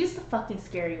 She's the fucking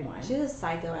scary one. She's a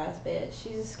psycho ass bitch.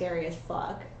 She's scary as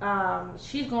fuck.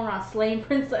 She's going around slaying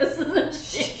princesses and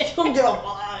shit. She'll do a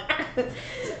fuck.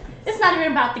 It's not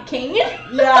even about the king.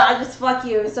 Yeah, just fuck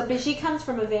you. So, but she comes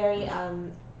from a very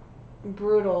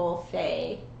brutal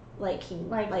fae like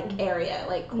area,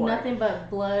 like court. Nothing but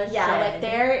blood. Yeah, like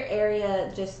their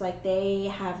area, just like they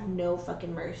have no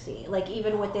fucking mercy. Like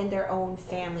even within their own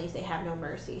families, they have no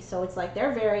mercy. So it's like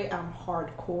they're very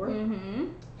hardcore. Mm-hmm.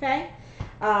 Okay.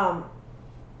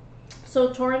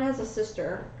 So Torin has a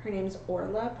sister. Her name's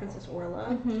Orla, Princess Orla.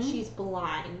 Mm-hmm. She's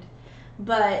blind,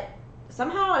 but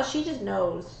somehow she just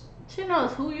knows. She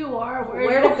knows who you are,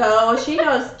 where to go. She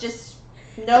knows just.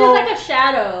 No, she's like a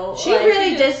shadow. She like,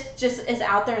 really just is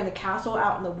out there in the castle,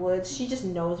 out in the woods. She just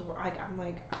knows where. Like I'm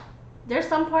like. There's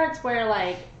some parts where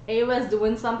like Ava's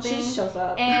doing something. She shows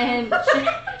up and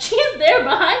she's there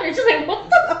behind her. She's like, what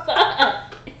the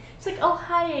fuck? She's like, oh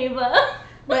hi Ava.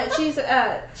 But she's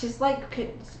like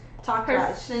talk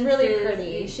about. She's really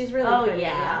pretty. She's really pretty.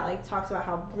 Yeah, like talks about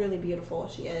how really beautiful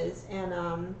she is,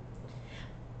 and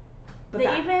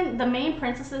The main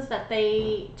princesses that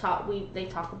they talk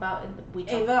about and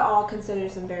Ava all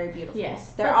considers them very beautiful.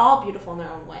 Yes, they're all beautiful in their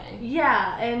own way.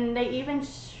 Yeah, and they even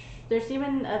there's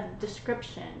even a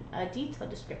detailed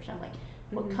description, like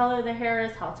what color their hair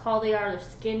is, how tall they are, their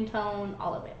skin tone,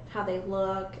 all of it, how they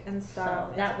look and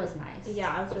stuff. So that was nice.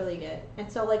 Yeah, it was really good. And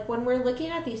so like when we're looking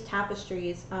at these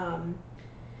tapestries,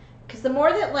 because the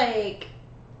more that like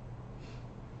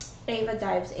Ava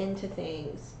dives into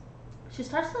things, she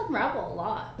starts to unravel a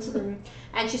lot.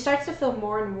 And she starts to feel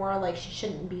more and more like she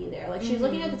shouldn't be there. Like she's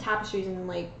looking at the tapestries and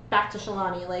like back to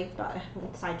Shalani, like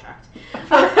sidetracked.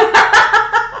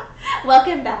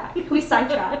 Welcome back. We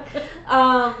sidetracked.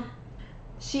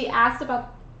 She asked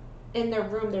about in their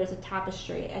room there's a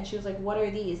tapestry and she was like, what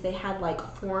are these? They had like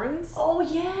horns. Oh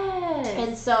yes.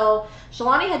 And so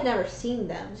Shalani had never seen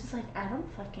them. She's like, I don't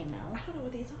fucking know. I don't know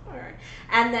what these are.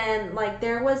 And then like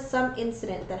there was some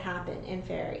incident that happened in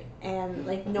Fairy and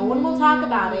like no one will talk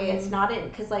about it. It's not in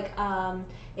because like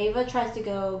Ava tries to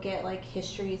go get like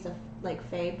histories of like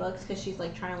Fae books because she's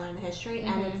like trying to learn the history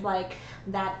and it's like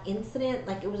that incident,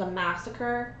 like it was a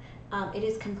massacre. It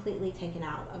is completely taken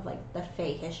out of like the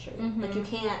Fae history. Like you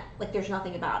can't, like there's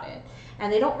nothing about it,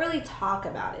 and they don't really talk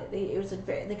about it.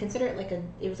 They consider it like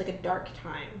a dark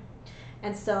time,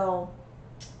 and so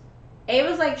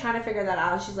Ava's like trying to figure that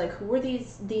out. She's like, who are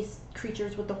these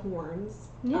creatures with the horns?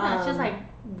 Yeah, she's like,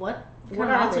 what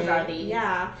monsters are these?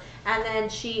 Yeah, and then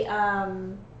she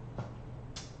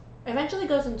eventually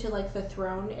goes into like the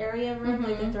throne area room,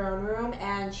 like the throne room,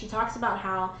 and she talks about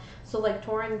how so like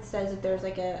Torin says that there's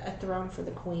like a throne for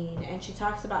the queen, and she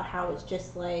talks about how it's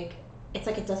just like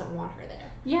it doesn't want her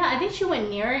there. Yeah, I think she went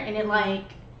near it and it like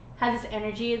has this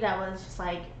energy that was just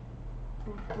like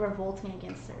revolting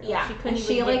against her. Yeah, she couldn't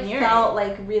she even like get near felt it.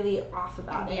 like really off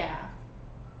about it. Yeah.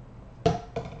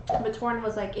 But Torin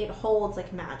was like, it holds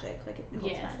like magic, like it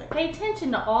holds magic. Pay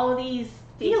attention to all these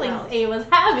feelings Details. Ava's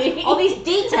having. All these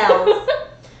details.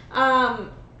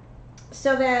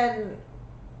 So then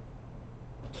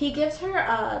he gives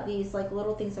her these like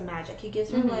little things of magic. He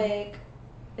gives her like,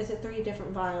 is it 3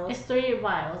 different vials? It's 3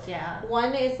 vials, yeah.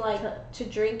 One is like to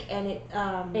drink and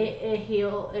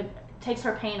it takes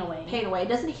her pain away. It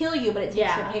doesn't heal you, but it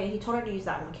takes her pain. He told her to use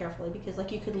that one carefully because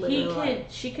like you could literally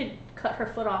she could cut her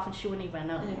foot off and she wouldn't even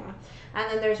know. Yeah.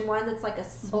 And then there's one that's like a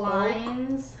smoke.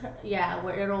 Blinds,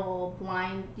 where it'll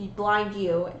blind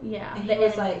you. Yeah, and the he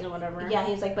was enemies like, or whatever. Yeah,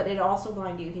 he's like, but it also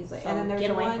blind you. He's like, So and then there's get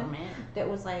away one from it. that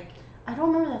was like, I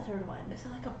don't remember the third one. is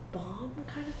it like a bomb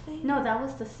kind of thing? No, that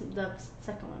was the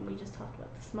second one we just talked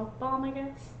about. The smoke bomb, I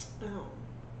guess. Oh.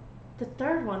 The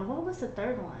third one. What was the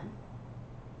third one?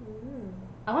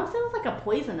 I want to say it was like a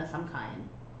poison of some kind.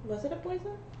 Was it a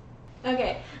poison?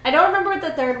 Okay, I don't remember what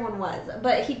the third one was,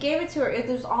 but he gave it to her. It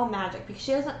was all magic because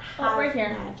she doesn't have right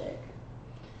here. magic.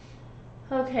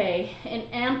 Okay, an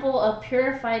ample of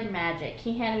purified magic.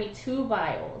 He handed me 2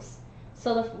 vials.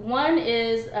 So the one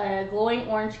is a glowing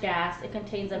orange gas. It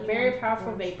contains a very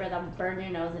powerful vapor that will burn your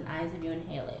nose and eyes if you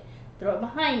inhale it. Throw it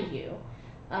behind you.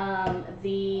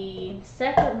 The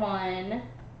second one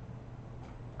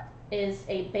is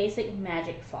a basic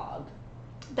magic fog.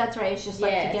 That's right. It's just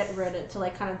like to get rid of, to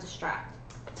like kind of distract.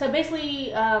 To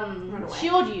basically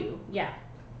shield you. Yeah.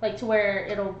 Like to where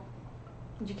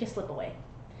you can slip away.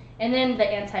 And then the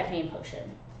anti-pain potion.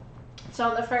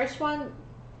 So the first one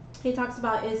he talks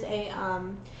about is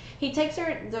he takes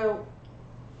her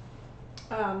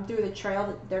through the trail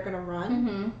that they're gonna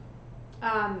run.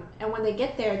 And when they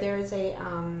get there, there's a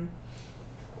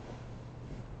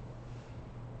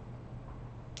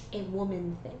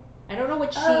woman thing. I don't know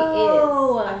what she is.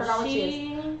 I forgot what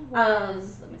she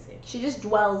is. Let me see. She just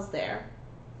dwells there.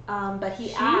 But he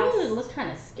she asked. She looks kind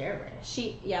of scary.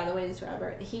 The way to describe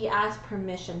her. He asked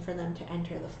permission for them to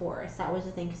enter the forest. That was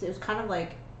the thing, because it was kind of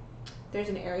like there's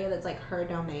an area that's like her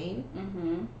domain.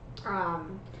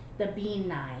 The Bean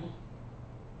Nye.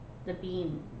 The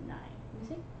Bean Nye. Let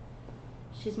me see.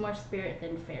 She's more spirit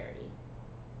than fairy.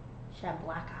 She had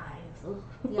black eyes. Ugh.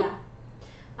 Yeah.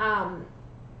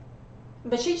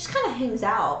 But she just kind of hangs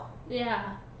out.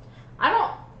 Yeah.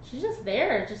 She's just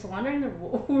there, just wandering the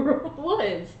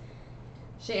woods.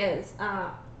 She is.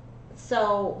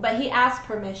 But he asked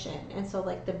permission, and so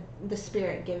like the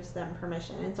spirit gives them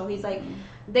permission, and so he's like,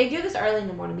 they do this early in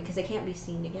the morning because they can't be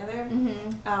seen together.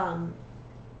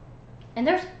 And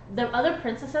there's the other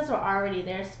princesses were already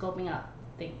there scoping out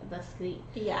the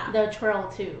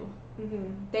trail too.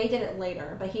 They did it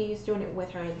later, but he's doing it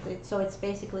with her, so it's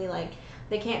basically like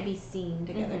they can't be seen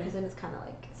together because then it's kind of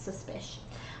like suspicious.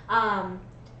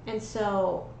 And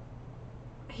so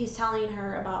he's telling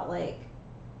her about like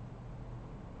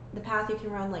the path you can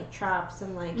run, like traps,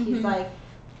 and like he's like,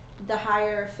 the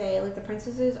higher fae, like the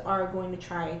princesses, are going to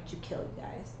try to kill you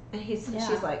guys. And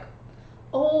she's like,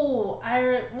 oh,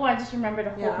 I just remembered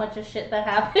a whole bunch of shit that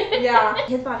happened. Yeah,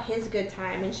 he's about his good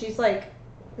time, and she's like,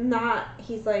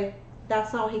 he's like,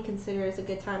 that's not what he considers a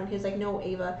good time. And he's like, no,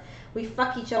 Ava, we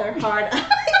fuck each other hard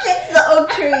against the oak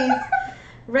trees,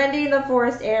 rending the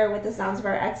forest air with the sounds of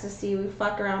our ecstasy. We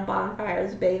fuck around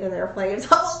bonfires, bathe in their flames.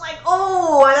 I was like,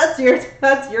 oh,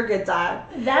 that's your good time.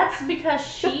 That's because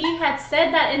she had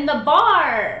said that in the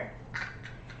bar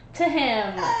to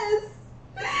him. Yes.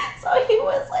 So he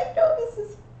was like, no, this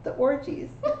is the orgies.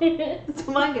 It's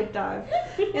my good time.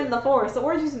 In the forest. The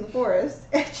orgies in the forest.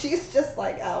 And she's just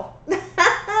like, oh.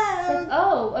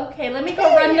 Oh, okay, let me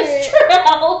go run this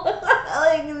trail.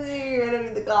 I don't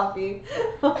need the coffee.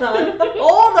 Hold on.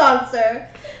 Hold on, sir.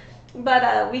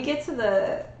 But we get to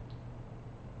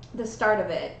the start of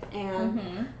it.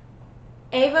 And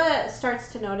Ava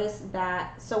starts to notice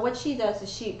that, so what she does is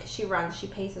she runs, she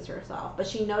paces herself, but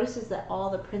she notices that all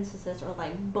the princesses are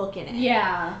like booking it.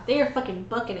 Yeah. They are fucking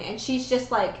booking it, and she's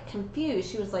just like confused.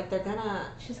 She was like, they're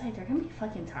gonna be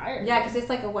fucking tired. Yeah, because it's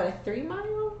like a 3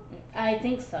 mile? I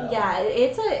think so. Yeah,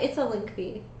 it's a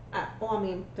lengthy. Well, I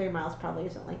mean, 3 miles probably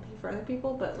isn't lengthy for other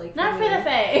people, but like not for the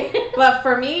fae. But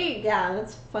for me, yeah,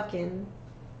 that's fucking.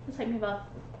 It's like me about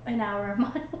an hour a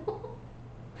mile.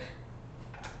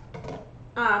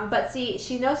 But see,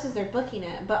 she notices they're booking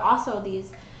it, but also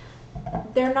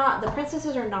the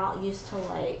princesses are not used to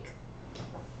like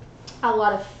a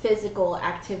lot of physical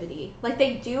activity. Like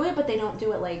they do it, but they don't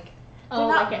do it like they're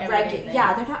not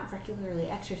they're not regularly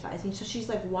exercising. So she's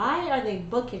like, why are they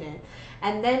booking it?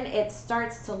 And then it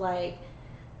starts to like,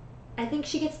 I think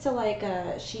she gets to like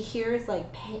she hears like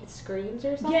screams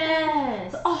or something.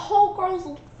 Yes. A whole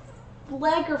girl's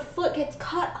leg or foot gets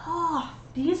cut off.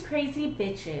 These crazy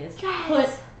bitches Yes. put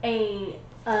a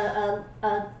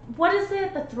what is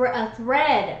it? A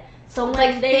thread. So when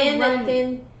like they run,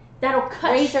 thin, that'll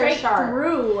cut straight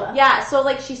through. Yeah, so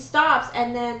like she stops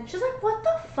and then she's like, "What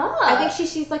the fuck?" I think she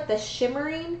sees like the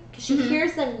shimmering because she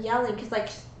hears them yelling because like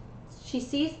she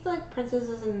sees the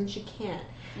princesses and then she can't,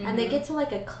 and they get to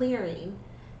like a clearing,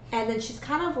 and then she's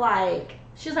kind of like.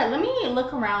 She's like, "Let me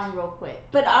look around real quick."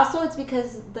 But also it's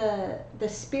because the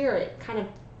spirit kind of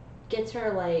gets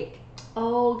her like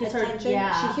gets attention. her,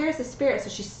 yeah. She hears the spirit, so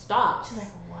she stops. She's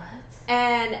like, "What?"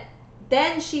 And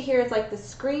then she hears like the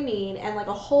screaming and like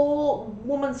a whole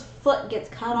woman's foot gets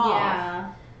cut off.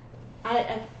 Yeah.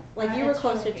 I like you were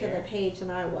closer to the page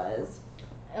than I was.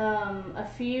 A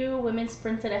few women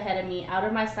sprinted ahead of me, out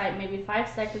of my sight, maybe 5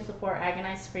 seconds before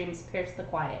agonized screams pierced the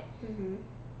quiet.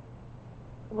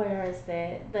 Where is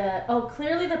it?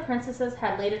 Clearly the princesses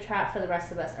had laid a trap for the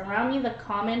rest of us. Around me, the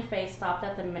common face stopped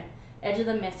at the edge of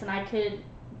the mist, and I could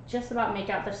just about make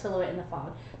out their silhouette in the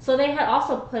fog. So they had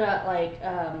also put up, like,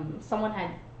 someone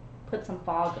had put some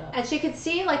fog up. And she could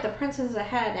see, like, the princesses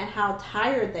ahead and how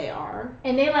tired they are.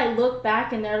 And they, like, look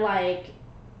back and they're, like,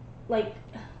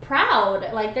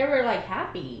 proud. Like, they were, like,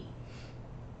 happy.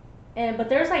 But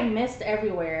there's, like, mist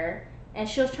everywhere. And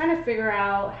she was trying to figure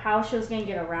out how she was going to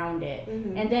get around it.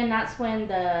 And then that's when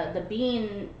the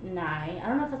bean nigh, I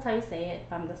don't know if that's how you say it,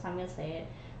 that's how I'm going to say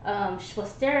it, she was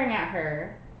staring at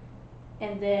her.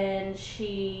 And then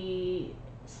she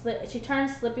turned,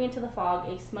 slipping into the fog,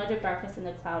 a smudge of darkness in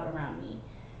the cloud around me.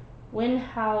 Wind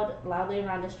howled loudly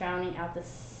around us, drowning out the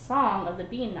song of the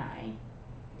bean nigh.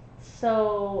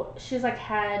 So she's like,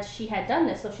 she had done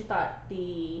this, so she thought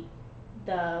the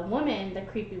woman, the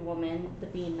creepy woman, the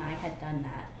bean nigh, had done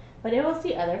that. But it was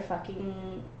the other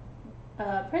fucking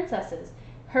princesses.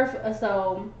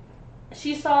 So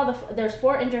she saw there's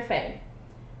 4 injured fae.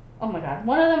 Oh my god.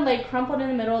 One of them lay crumpled in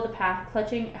the middle of the path,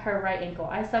 clutching her right ankle.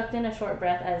 I sucked in a short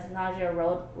breath as nausea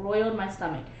roiled my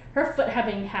stomach. Her foot had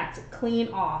been hacked clean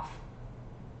off.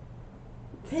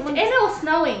 And it was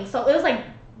snowing, so it was like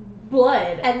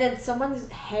blood. And then someone's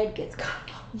head gets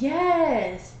cut off.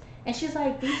 Yes. And she's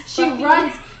like, she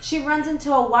runs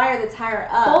into a wire that's higher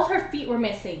up. Both her feet were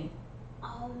missing.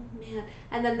 Oh man.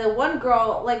 And then the one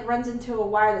girl like runs into a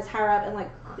wire that's higher up and like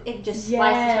it just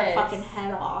slices her fucking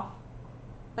head off.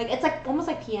 Like it's like almost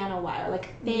like piano wire, like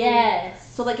thin.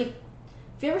 Yes. So like if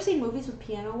you ever seen movies with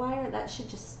piano wire, that should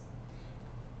just.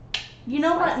 You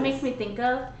know what makes me think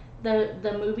of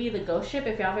the movie The Ghost Ship?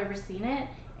 If y'all have ever seen it,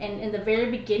 and in the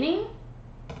very beginning,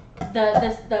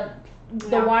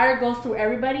 the wire goes through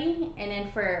everybody, and then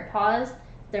for pause,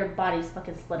 their bodies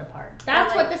fucking split apart.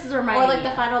 That's what this is reminding me. Or like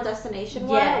the Final Destination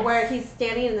one, where he's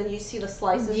standing and then you see the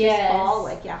slices just fall.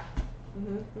 Like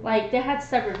like they had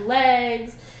severed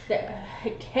legs, their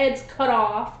heads cut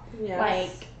off. Yes.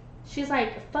 Like she's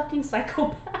like fucking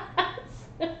psychopaths.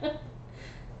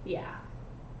 Yeah.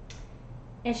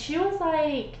 And she was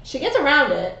like... She gets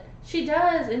around it. She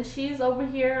does, and she's over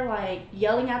here, like,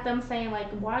 yelling at them, saying, like,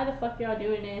 why the fuck y'all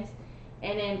doing this?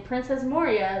 And then Princess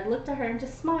Moria looked at her and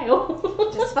just smiled.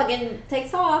 Just fucking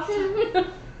takes off.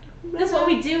 This is what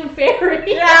we do in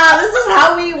fairy. Yeah, this is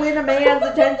how we win a man's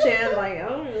attention. Like,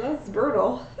 oh, that's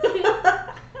brutal.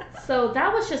 So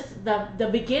that was just the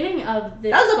beginning of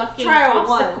this that was fucking trial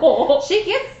obstacle. one. She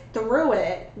gets through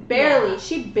it. Barely. Yeah.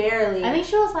 She barely. I think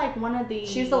she was like one of the...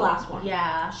 She was the last one.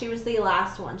 Yeah. She was the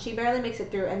last one. She barely makes it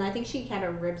through, and I think she had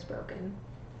her ribs broken.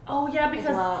 Oh, yeah,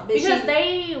 because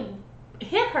they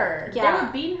hit her. Yeah. They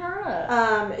were beating her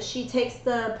up. She takes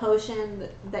the potion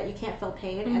that you can't feel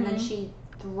pain, and then she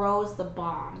throws the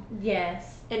bomb.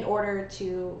 Yes. In order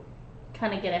to...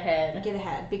 kind of get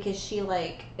ahead because she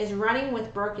like is running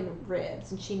with broken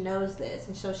ribs and she knows this,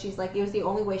 and so she's like, it was the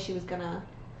only way she was gonna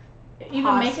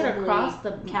even make it across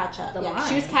the catch up. The yeah, line.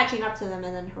 She was catching up to them,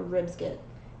 and then her ribs get.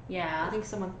 Yeah. I think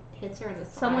someone hits her in the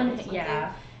side. Someone,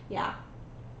 yeah. Yeah.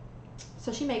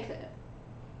 So she makes it.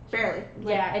 Barely.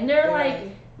 Like, yeah, and they're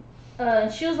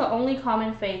like, she was the only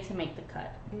common fae to make the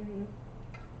cut. Mm-hmm.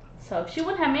 So if she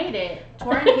wouldn't have made it,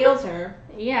 Torin heals her.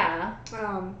 Yeah.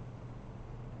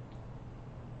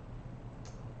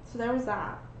 So there was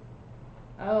that.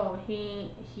 Oh,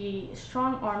 he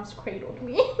strong arms cradled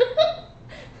me.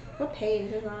 What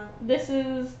page is that? This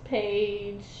is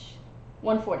page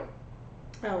 140.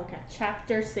 Oh, okay.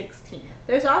 Chapter 16.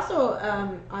 There's also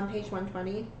on page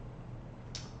 120.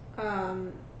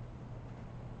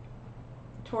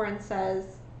 Torin says,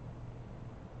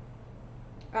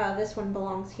 "This one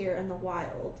belongs here in the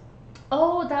wild."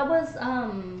 Oh, that was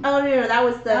Oh no, that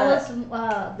was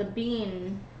the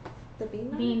bean. The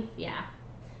bean? Bean, yeah.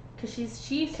 Because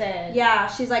she said... Yeah,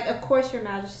 she's like, of course, Your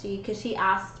Majesty, because she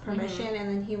asked permission,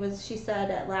 and then she said,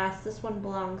 at last, this one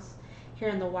belongs here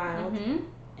in the wild.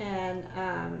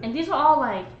 And these were all,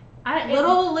 like...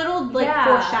 little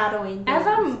foreshadowing things. As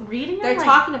I'm reading them, they're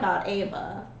talking about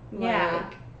Ava. Yeah.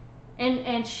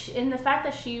 And the fact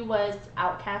that she was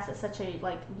outcast at such a,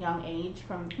 like, young age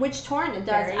from... Which Torin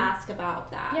does ask about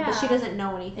that, but she doesn't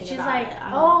know anything about it. She's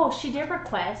like, she did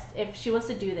request, if she was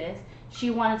to do this, she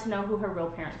wanted to know who her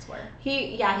real parents were.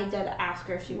 He did ask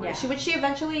her if she wanted. Which she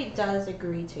eventually does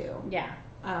agree to. Yeah.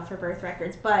 For birth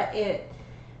records. But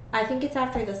I think it's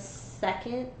after the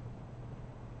second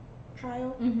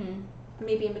trial. Mm-hmm.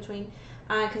 Maybe in between.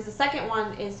 Because the second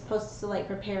one is supposed to, like,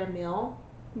 prepare a meal.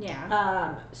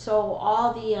 Yeah. So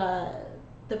all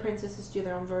the princesses do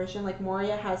their own version. Like,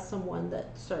 Moria has someone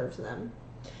that serves them.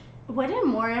 What did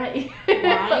Moria eat?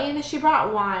 Wine? She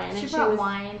brought wine. She brought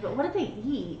wine, but what did they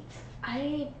eat?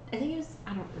 I think it was,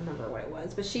 I don't remember what it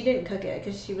was, but she didn't cook it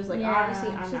because she was like, obviously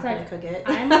I'm not going to cook it.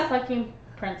 I'm a fucking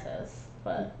princess,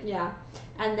 but. Yeah.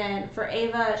 And then for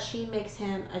Ava, she makes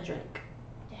him a drink.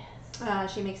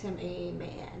 Yes. She makes him a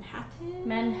Manhattan?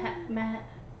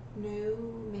 No,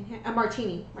 Manhattan. A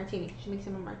martini. She makes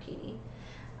him a martini.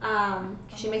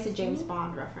 She makes a James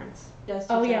Bond reference.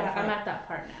 Oh yeah, I'm at that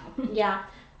part now. Yeah.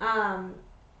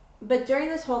 But during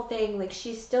this whole thing, like,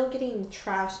 she's still getting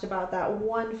trashed about that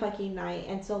one fucking night.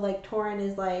 And so, like, Torin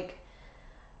is, like...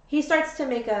 He starts to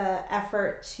make a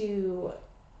effort to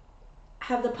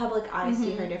have the public eye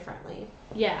see her differently.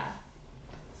 Yeah.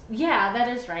 Yeah, that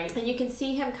is right. And you can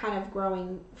see him kind of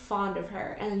growing fond of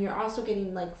her. And then you're also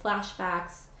getting, like,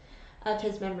 flashbacks of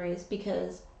his memories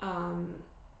because, lo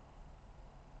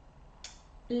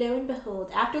and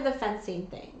behold, after the fencing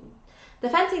thing... The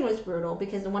fencing was brutal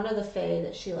because one of the fae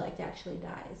that she liked actually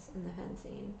dies in the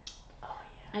fencing. Oh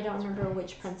yeah. I don't remember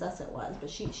which princess it was, but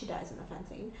she dies in the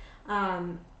fencing.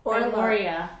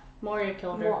 Moria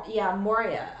killed her.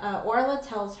 Moria. Orla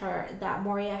tells her that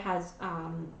Moria has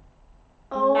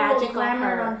magic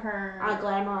glamour on her.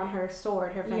 Glamour on her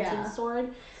sword, her fencing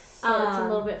sword. So it's a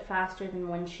little bit faster than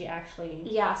when she actually.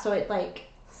 Yeah, so it like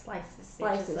slices.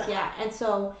 Yeah, and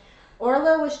so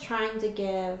Orla was trying to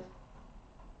give.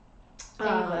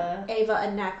 Ava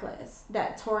a necklace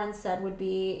that Torin said would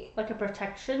be like a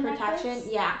protection necklace?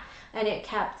 Yeah, and it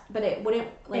wouldn't,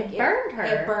 like, it burned her.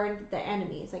 It burned the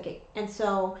enemies, and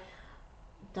so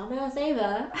dumbass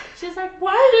Ava, she's like,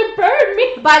 why did it burn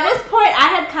me? By this point I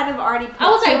had kind of already put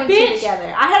two and two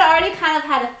together. I had already kind of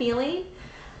had a feeling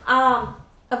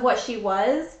of what she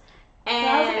was, and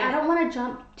I was like, I don't want to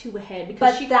jump too ahead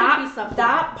because she could be something.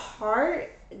 That part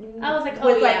I was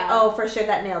like, for sure,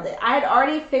 that nailed it. I had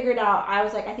already figured out, I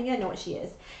was like, I think I know what she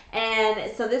is. And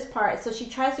so this part, so she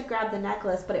tries to grab the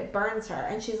necklace, but it burns her.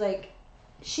 And she's like,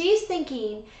 she's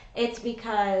thinking it's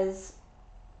because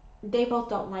they both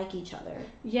don't like each other.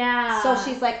 Yeah. So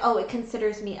she's like, oh, it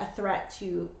considers me a threat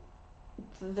to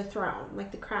the throne,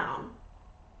 like the crown.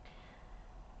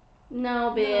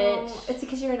 No, bitch. No, it's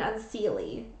because you're an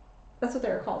unseelie. That's what they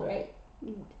were called, right?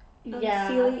 Yeah.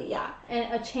 Unseelie, yeah.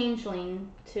 And a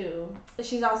changeling too.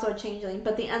 She's also a changeling,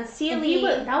 but the And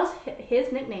unseelie. that was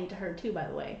his nickname to her too, by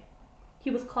the way. He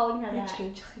was calling her My that.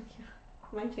 changeling, yeah.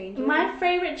 My changeling. My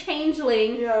favorite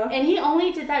changeling. Yeah. And he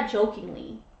only did that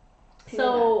jokingly.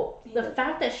 So the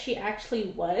fact that she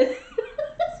actually was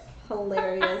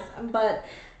hilarious. But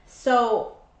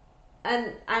so,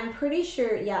 and I'm pretty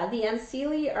sure, yeah, the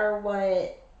unseelie are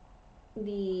what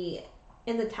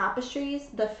in the tapestries,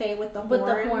 the fae with the horns. With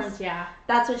the horns, yeah.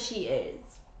 That's what she is.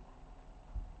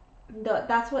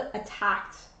 That's what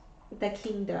attacked the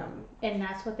kingdom. And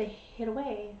that's what they hid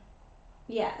away.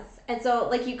 Yes. And so,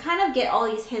 like, you kind of get all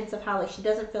these hints of how, like, she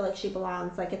doesn't feel like she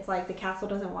belongs. Like, it's like the castle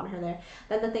doesn't want her there.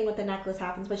 Then the thing with the necklace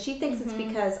happens. But she thinks it's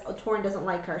because Torin doesn't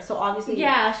like her. So, obviously...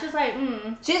 Yeah, she's like,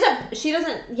 She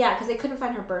doesn't... Yeah, because they couldn't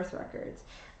find her birth records.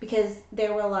 Because they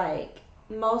were, like,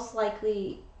 most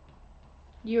likely...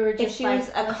 You were just if she like was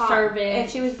a servant.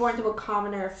 If she was born to a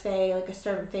commoner fae, like a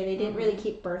servant fae, they didn't really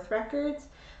keep birth records.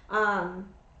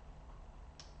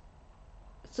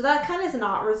 So that kind of is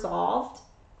not resolved.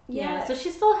 Yeah, so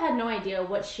she still had no idea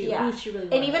who she really was.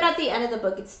 And even at the end of the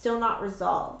book, it's still not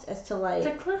resolved as to like it's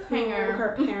a cliffhanger. Who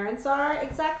her parents are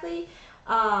exactly,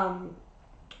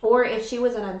 or if she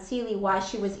was an unseelie, why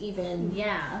she was even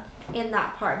in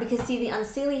that part. Because see, the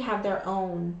unseelie have their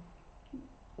own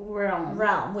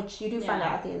realm, which you do find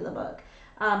out at the end of the book.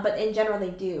 But in general,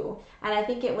 they do, and I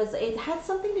think it had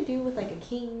something to do with like a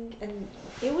king, and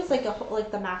it was like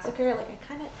the massacre. Like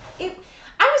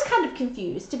I was kind of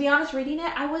confused, to be honest. Reading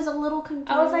it, I was a little confused.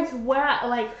 I was like, what?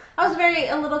 Like, I was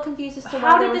a little confused as to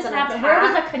how why did this happen? Where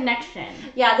was the connection?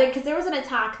 Yeah, because there was an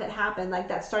attack that happened, like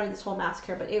that started this whole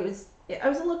massacre. But I was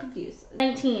a little confused.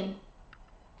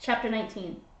 Chapter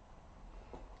 19.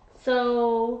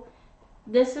 So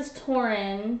this is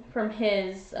Torin from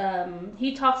his.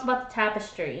 He talks about the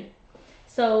tapestry.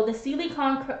 So the Seelie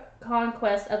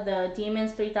conquest of the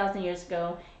demons 3,000 years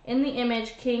ago. In the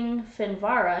image, King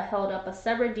Finvara held up a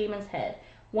severed demon's head,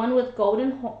 one with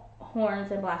golden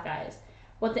horns and black eyes.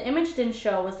 What the image didn't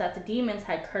show was that the demons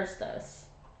had cursed us.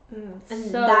 And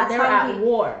so they're at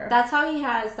war. That's how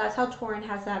Torin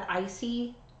has that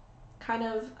icy kind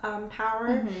of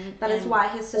power. That is why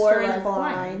his sister was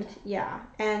blind. Yeah,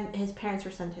 and his parents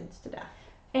were sentenced to death.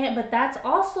 But that's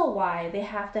also why they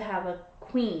have to have a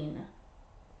queen.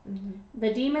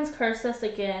 The demons cursed us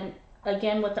again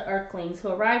with the Earthlings, who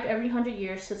arrived every 100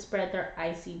 years to spread their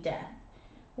icy death.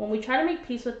 When we try to make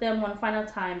peace with them one final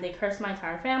time, they curse my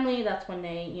entire family. That's when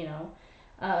they,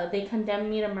 they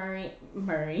condemn me to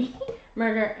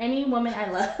murder any woman I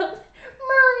love.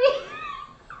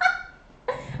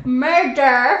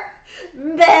 Murder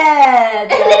any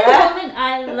woman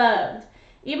I loved.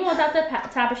 Even without the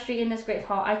tapestry in this great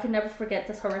hall, I could never forget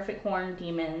this horrific horned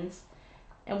demons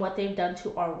and what they've done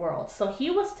to our world. So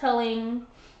he was telling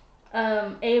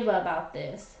Ava about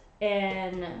this,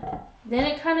 and then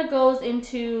it kind of goes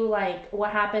into like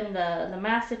what happened, the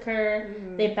massacre.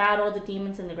 They battled the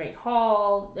demons in the Great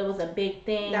Hall. It was a big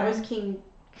thing. That was King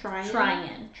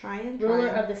Tryon, ruler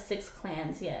of the 6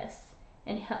 clans, yes,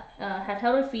 and had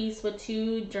held a feast with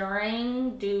 2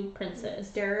 Durang-Du princes.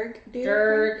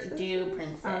 Durg-Du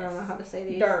princess. I don't know how to say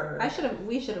these.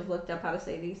 We should have looked up how to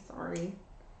say these. Sorry.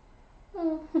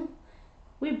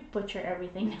 We butcher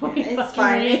everything. It's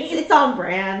fine. It's on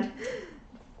brand.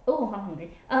 Oh, I'm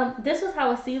hungry. This was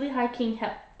how a Seelie High King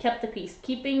kept the peace,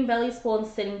 keeping bellies full and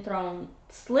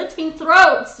slitting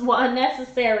throats while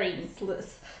unnecessary.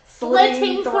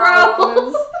 Slitting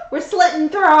throats. We're slitting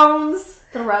thrones.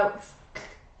 Throats.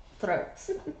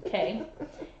 Okay.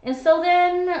 And so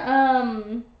then,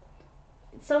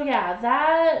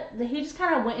 he just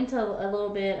kind of went into a little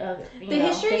bit of the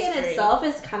history in itself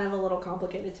is kind of a little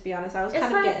complicated, to be honest. I was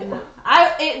kind of getting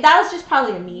that was just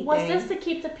probably a me thing. Was this to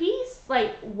keep the peace?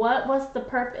 Like, what was the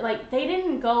purpose? Like, they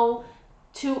didn't go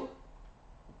too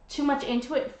much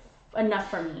into it enough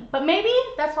for me. But maybe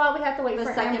that's why we have to wait for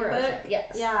second Amber. book.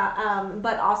 Yes. Yeah.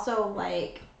 But also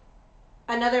like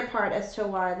another part as to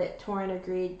why that Torin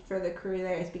agreed for the crew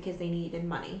there is because they needed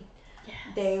money.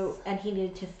 Yes. He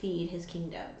needed to feed his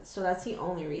kingdom. So that's the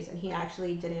only reason he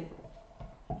actually didn't.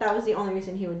 That was the only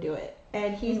reason he would do it.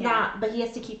 And he's not, but he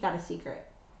has to keep that a secret.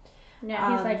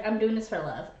 Yeah, he's like, I'm doing this for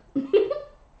love.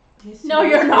 No,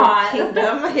 you're not.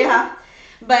 Kingdom, yeah.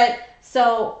 But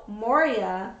so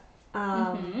Moria,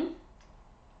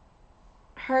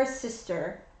 her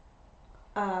sister,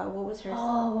 what was her?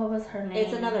 Oh, what was her name?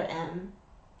 It's another M.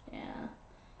 Yeah.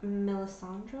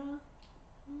 Melisandre?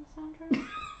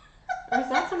 Or is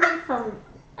that something from...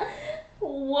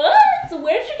 What?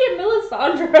 Where'd you get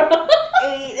Melisandre?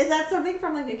 8. Is that something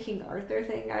from like a King Arthur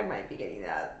thing? I might be getting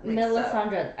that mixed up.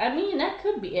 Melisandre. I mean, that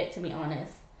could be it, to be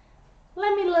honest.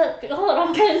 Let me look. Hold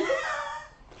on.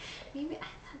 Maybe that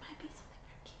might be something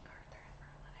from King Arthur.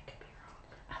 I could be wrong.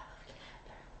 I love King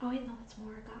Arthur. Oh wait, no, it's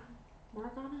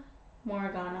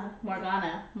Morgana.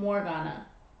 Morgana.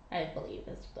 I believe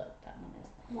is what that one is.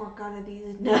 Morgana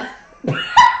these nuts.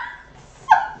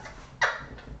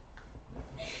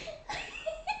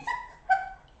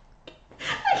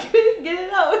 I couldn't get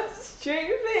it out with a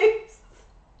straight face.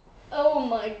 Oh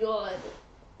my god.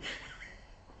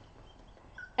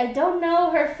 I don't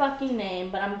know her fucking name,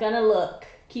 but I'm gonna look.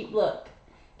 Keep look.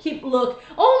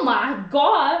 Oh my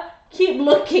god. Keep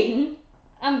looking.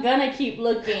 I'm gonna keep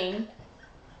looking.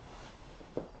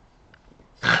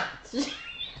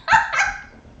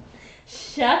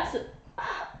 Shut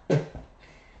up. I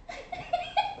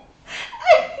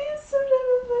feel so done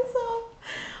with myself.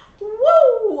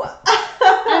 Whoa!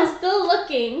 I'm still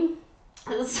looking.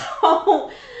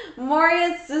 So,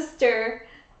 Moria's sister,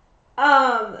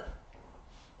 the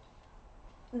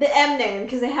M name,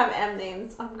 because they have M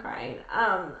names, I'm crying,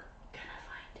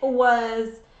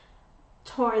 was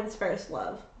Torin's first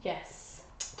love. Yes.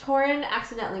 Torin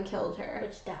accidentally killed her.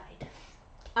 Which died.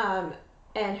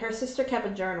 And her sister kept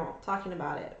a journal talking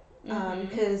about it. Mm-hmm.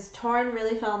 Because Torin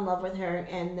really fell in love with her,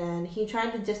 and then he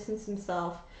tried to distance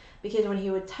himself because when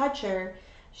he would touch her,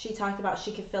 she talked about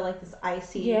she could feel like this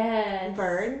icy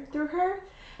burn through her.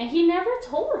 And he never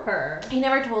told her. He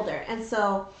never told her. And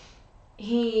so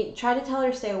he tried to tell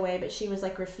her to stay away, but she was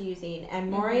like refusing.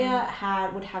 And Moria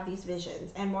would have these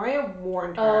visions. And Moria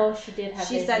warned her. Oh, she did have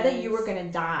She said that you were going to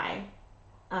die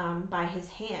by his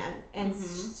hand. And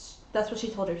that's what she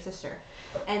told her sister.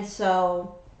 And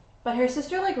so, but her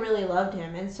sister like really loved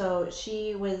him. And so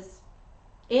she was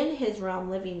in his realm,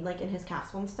 living like in his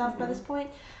castle and stuff by this point.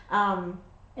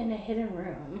 In a hidden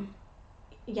room.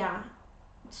 Yeah.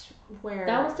 Where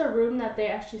that was the room that they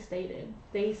actually stayed in.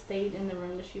 They stayed in the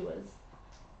room that she was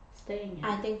staying in.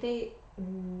 I think they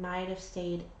might have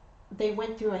stayed. They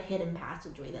went through a hidden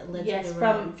passageway that led to the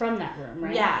room. from that room,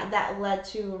 right? Yeah, that led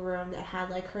to a room that had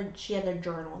like she had a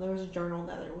journal. There was a journal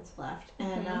that was left,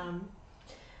 and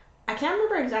I can't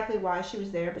remember exactly why she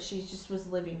was there, but she just was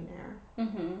living there.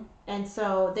 And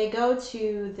so they go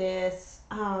to this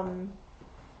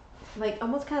like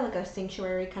almost kind of like a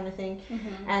sanctuary kind of thing,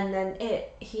 and then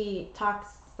he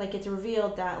talks like it's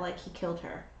revealed that like he killed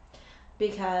her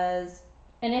because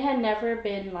and it had never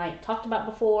been like talked about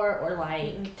before or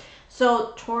like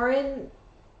so Torin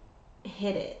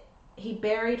hid it. He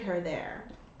buried her there.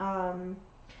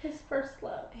 His first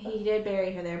love. He did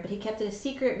bury her there, but he kept it a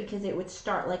secret because it would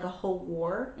start like a whole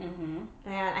war. And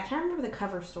I can't remember the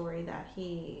cover story that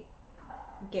he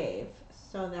gave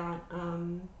so that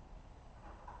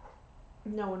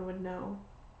no one would know.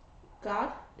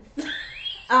 God?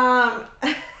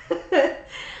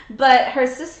 But her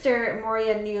sister,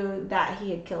 Moria, knew that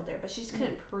he had killed her, but she just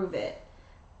couldn't prove it.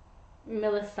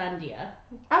 Melisandre.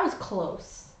 I was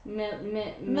close.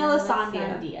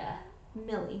 Melisandre.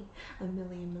 Millie.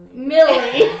 Millie.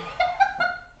 Millie.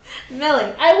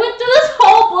 Millie. I went through this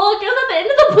whole book. It was at the end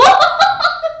of the book.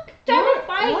 Trying to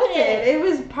find it. It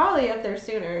was probably up there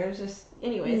sooner. It was just,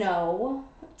 anyways. No.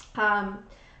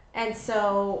 And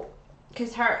so,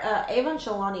 because her, Ava and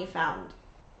Shalani found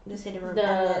this hidden room.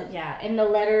 And the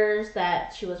letters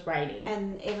that she was writing.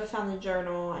 And Ava found the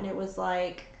journal, and it was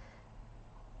like,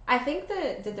 I think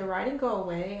did the writing go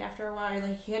away after a while?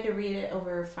 Like, you had to read it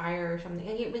over fire or something.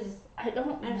 Like, it was, I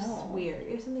don't know. It was weird.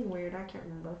 It was something weird. I can't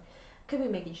remember. Could be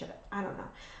making shit up. I don't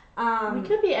know. We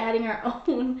could be adding our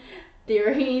own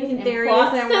theories and we're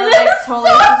like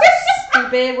totally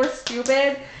stupid. We're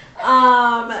stupid.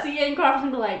 See, and Crawford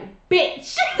would be like,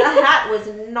 bitch. The hat was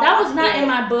not. That was not in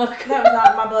my book. That was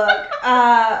not in my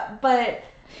book. But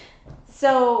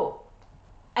so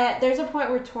there's a point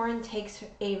where Torin takes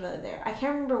Ava there. I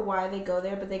can't remember why they go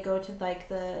there, but they go to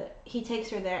like he takes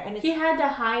her there, and he had to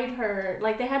hide her.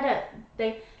 Like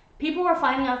people were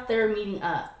finding out they were meeting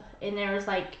up, and there was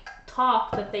like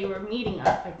talk that they were meeting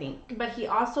up, I think. But he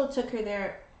also took her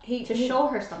there. To show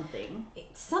her something.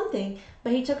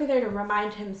 But he took her there to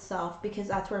remind himself because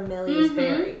that's where Millie is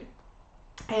buried.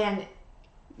 And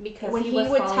because when he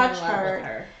would touch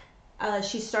her,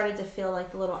 she started to feel like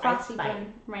the little icy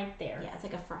burn right there. Yeah, it's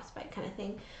like a frostbite kind of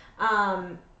thing.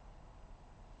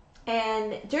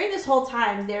 And during this whole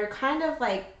time, they're kind of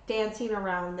like dancing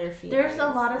around their feelings. There's a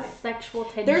lot of sexual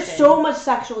tension. There's so much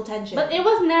sexual tension. But it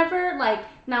was never like,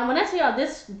 now when I tell y'all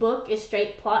this book is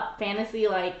straight plot fantasy,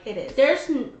 like it is.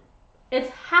 It's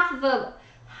half of a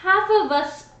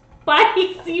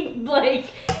spicy,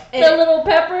 like the little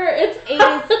pepper. It's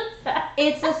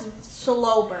It's a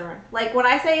slow burn. Like, when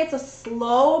I say it's a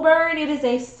slow burn, it is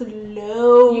a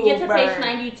slow You get to burn. page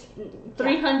 90,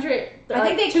 300, I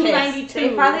think they 292. kiss.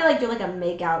 They probably like do like a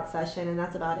makeout session, and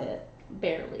that's about it.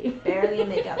 Barely A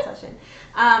makeout session.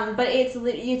 But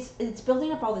it's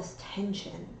building up all this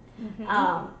tension.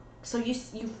 Mm-hmm. So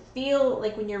you feel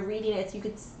like when you're reading it,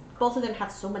 both of them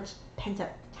have so much pent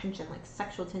up tension, like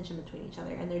sexual tension between each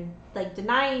other, and they're like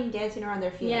denying, dancing around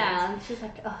their feelings. Yeah, and she's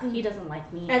like, oh, he doesn't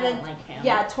like me. And I then, don't like him.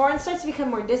 Yeah, Torin starts to become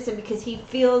more distant because he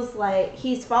feels like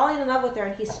he's falling in love with her,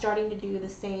 and he's starting to do the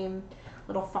same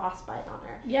little frostbite on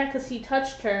her. Yeah, because he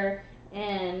touched her,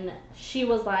 and she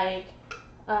was like,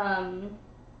 I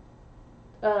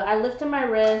lifted my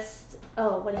wrist.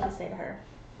 Oh, what did he say to her?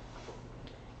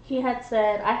 He had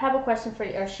said, I have a question for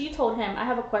you, or she told him, I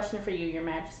have a question for you, Your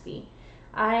Majesty.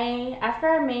 After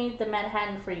I made the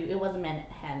Manhattan for you, it was a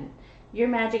Manhattan. Your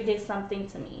magic did something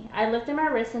to me. I lifted my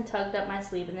wrist and tugged up my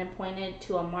sleeve and then pointed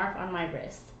to a mark on my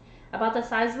wrist. About the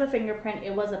size of a fingerprint,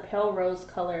 it was a pale rose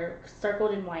color,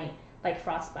 circled in white, like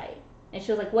frostbite. And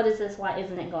she was like, what is this? Why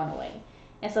isn't it going away?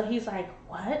 And so he's like,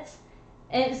 what?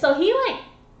 And so he like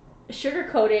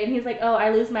sugarcoated, and he's like, oh, I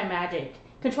lose my magic.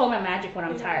 Control my magic when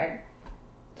I'm tired.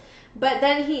 But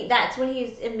then that's when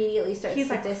he immediately starts to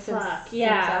like, distance fuck,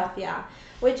 himself. Yeah.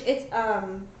 Which it's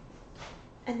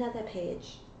another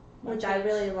page. Which I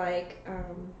really like. Let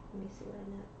me see where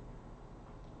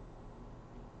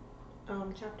I'm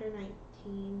at. Chapter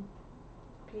 19,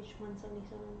 page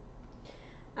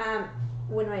 177.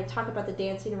 When I talk about the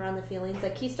dancing around the feelings,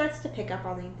 like he starts to pick up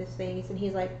on these things, and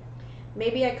he's like,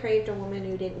 maybe I craved a woman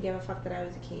who didn't give a fuck that I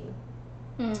was a king.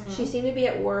 Mm-hmm. She seemed to be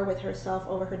at war with herself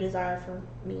over her desire for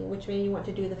me, which made me want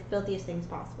to do the filthiest things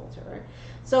possible to her.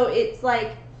 So it's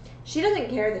like, she doesn't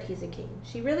care that he's a king.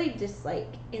 She really just like,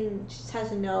 she just has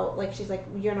to know, like, she's like,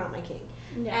 you're not my king.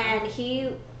 Yeah. And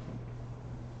he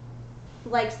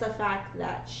likes the fact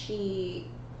that she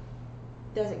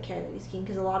doesn't care that he's king,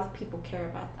 because a lot of people care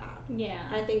about that. Yeah.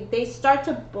 I think they start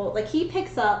to both, like, he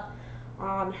picks up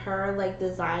on her, like,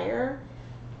 desire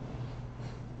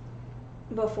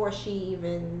before she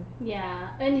even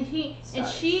and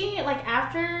she like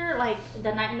after like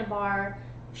the night in the bar,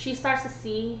 she starts to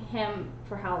see him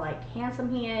for how like handsome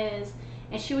he is,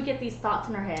 and she would get these thoughts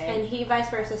in her head, and he vice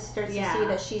versa starts to see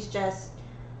that she's just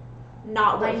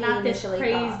not what he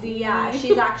initially thought.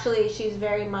 She's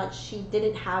very much, she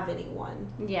didn't have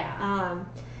anyone.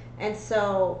 And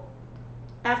so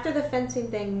after the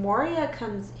fencing thing, Moria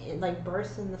comes in, like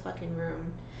bursts in the fucking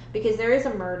room. Because there is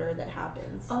a murder that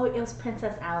happens. Oh, it was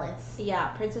Princess Alice. Yeah,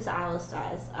 Princess Alice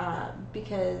dies.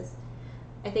 Because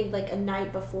I think like a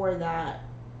night before that,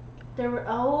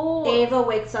 Ava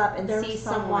wakes up and sees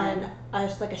someone,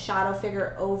 like a shadow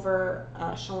figure over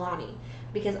Shalani.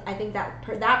 Because I think that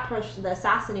person, the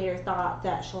assassinator, thought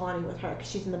that Shalani was her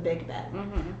because she's in the big bed.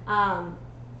 Mm-hmm.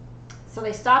 So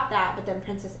they stop that, but then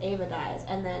Princess Ava dies,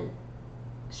 and then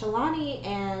Shalani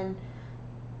and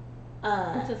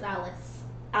Princess Alice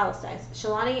dies.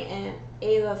 Shalani and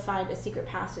Ava find a secret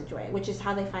passageway, which is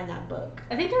how they find that book.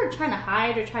 I think they were trying to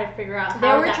hide or try to figure out how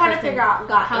they were trying to figure out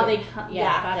how they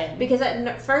got in. Because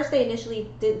at first they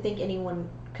initially didn't think anyone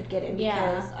could get in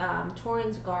because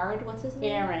Torin's guard, what's his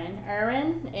name? Aaron.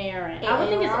 I would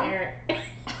think it's Aaron.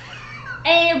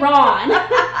 Aaron.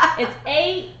 It's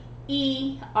Aeron.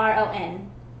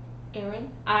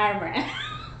 Aaron.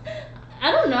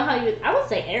 I don't know how you. I would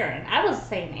say Aaron. I was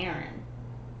saying Aaron.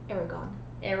 Aragon.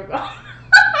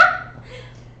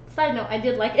 Side note, I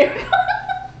did like Aragon.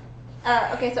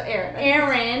 Okay, so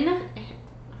Aaron.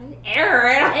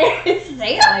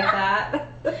 Say it like that.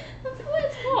 That's what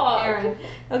it's called. Aaron.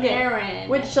 Okay. Aaron.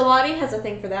 Which Shalani has a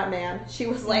thing for that man. She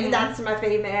was like, that's my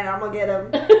favorite man, I'm gonna get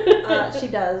him. She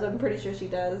does. I'm pretty sure she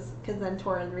does. Because then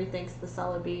Torin rethinks the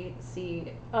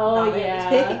celibacy. Oh,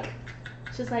 yeah.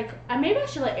 She's like, maybe I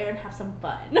should let Aaron have some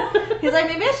fun. He's like,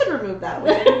 maybe I should remove that.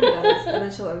 Which he does. And then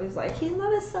Shalani's like, he's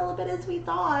not as celibate as we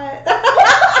thought.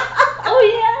 Oh,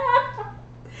 yeah.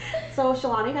 So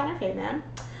Shalani found her fave man.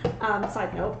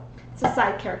 Side note. It's a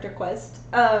side character quest.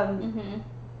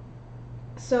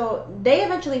 So they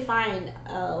eventually find,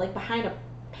 like behind a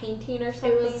painting or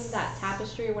something, that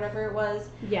tapestry or whatever it was.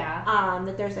 Yeah.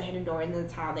 That there's a hidden door, and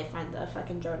that's how they find the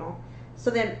fucking journal. So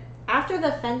then, after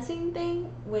the fencing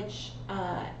thing, which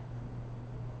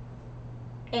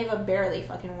Ava barely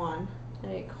fucking won.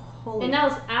 Like, holy. And that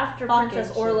was after Princess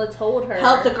Orla told her.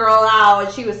 Helped the girl out,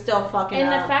 and she was still fucking And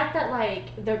up. the fact that,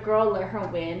 like, the girl let her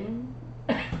win.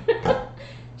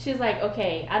 She's like,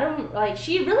 okay, I don't, like,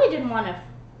 she really didn't want to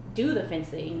do the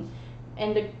fencing.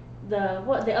 And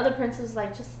the other princess was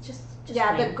like, just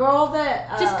The win. girl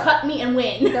that just cut me and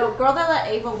win. The girl that let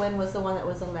Ava win was the one that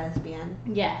was a lesbian.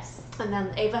 Yes. And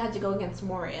then Ava had to go against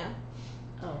Moria.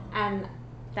 Oh. And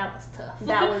that was tough.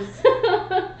 That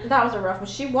was a rough one.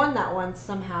 She won that one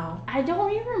somehow. I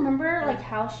don't even remember like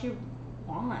how she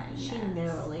won. She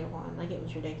narrowly won. Like, it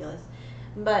was ridiculous.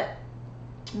 But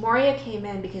Moria came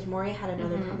in because Moria had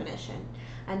another premonition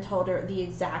and told her the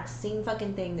exact same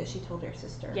fucking thing that she told her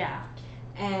sister. Yeah.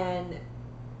 And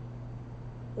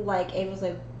like, Ava's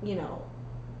like, you know,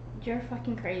 you're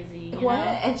fucking crazy. What? Know?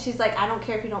 And she's like, I don't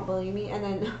care if you don't believe me. And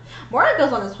then Moria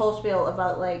goes on this whole spiel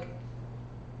about like,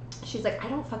 she's like, I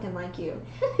don't fucking like you.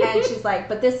 And she's like,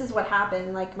 but this is what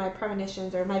happened. Like, my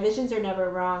premonitions or my visions are never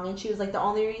wrong. And she was like, the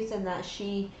only reason that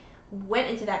she went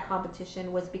into that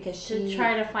competition was because to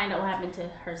try to find out what happened to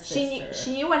her sister.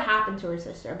 She knew what happened to her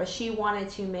sister, but she wanted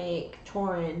to make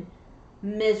Torin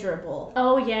miserable.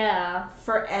 Oh yeah,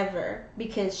 forever,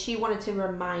 because she wanted to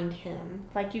remind him,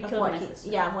 like, you killed my sister.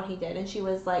 Yeah, what he did. And she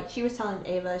was telling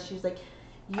Ava, she was like,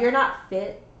 you're not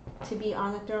fit to be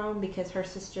on the throne, because her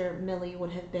sister Millie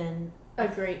would have been a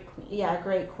great queen. Yeah, a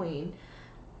great queen.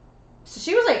 So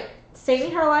she was like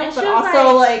saving her life, but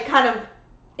also like kind of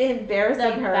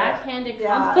embarrassing her. Backhanded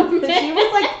compliment. Yeah, she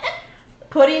was like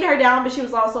putting her down, but she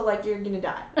was also like, you're gonna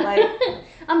die. Like,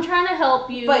 I'm trying to help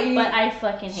you, but I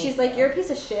fucking hate you. She's like, you're a piece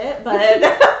of shit, but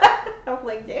I'm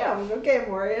like, damn, okay,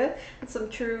 Moria. It's some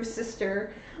true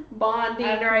sister bonding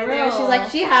right there. She's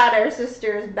like, she had her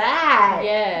sister's back.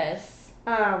 Yes.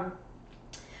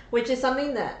 Which is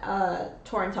something that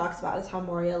Torin talks about, is how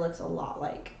Moria looks a lot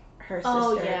like her sister.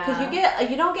 Oh yeah.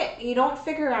 Because you don't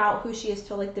figure out who she is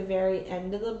till like the very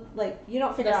end of you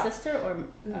don't figure out the sister or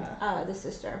the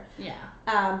sister.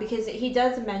 Yeah. Because he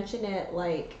does mention it,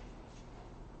 like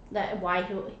that why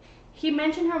he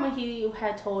mentioned her when he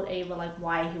had told Ava like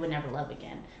why he would never love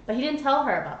again, but he didn't tell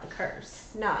her about the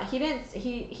curse. No, he didn't.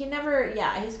 He never.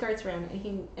 Yeah, he skirts around.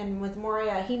 And with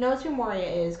Moria, he knows who Moria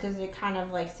is because you kind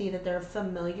of like see that they're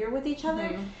familiar with each other.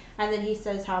 Mm-hmm. And then he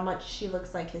says how much she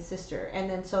looks like his sister, and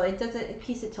then so it doesn't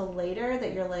piece it till later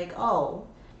that you're like, oh,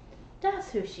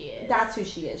 that's who she is. That's who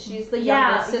she is. She's the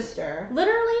younger sister.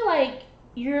 Literally, like,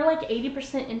 you're like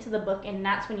 80% into the book, and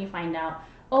that's when you find out,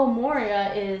 oh,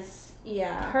 Moria is.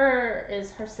 Yeah. Her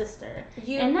sister.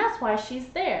 And that's why she's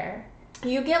there.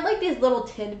 You get like these little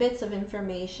tidbits of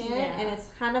information, and it's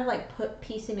kind of like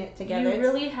piecing it together. You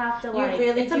really have to like.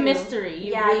 It's a mystery.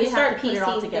 You really start have to put it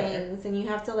all together. Things, and you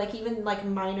have to like even like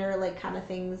minor like kind of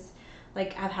things,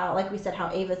 like how like we said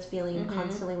how Ava's feeling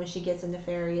constantly when she gets into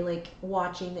Fairy, like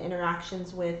watching the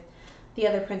interactions with the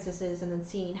other princesses, and then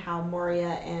seeing how Moria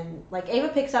and like Ava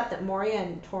picks up that Moria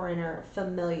and Torin are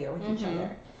familiar with each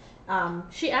other.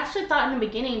 She actually thought in the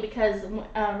beginning, because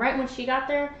right when she got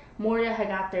there, Moria had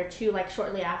got there too, like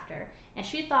shortly after, and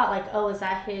she thought like, oh, is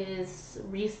that his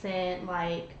recent,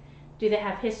 like, do they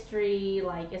have history,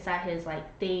 like, is that his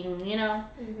like thing, you know?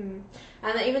 And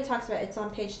it even talks about, it's on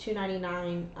page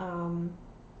 299.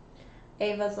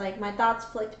 Ava's like, my thoughts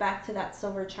flicked back to that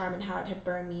silver charm and how it had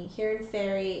burned me. Here in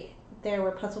Fairy, there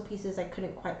were puzzle pieces I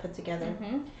couldn't quite put together.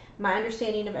 My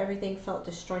understanding of everything felt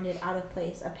disjointed, out of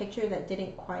place, a picture that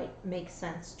didn't quite make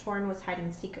sense. Torin was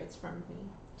hiding secrets from me.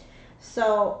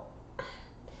 So,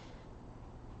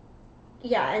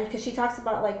 yeah, and because she talks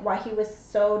about, like, why he was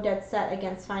so dead set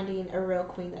against finding a real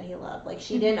queen that he loved. Like,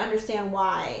 she didn't understand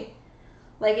why.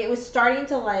 Like, it was starting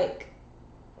to, like,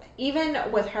 even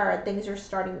with her, things are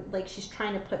starting, like, she's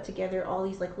trying to put together all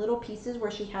these, like, little pieces where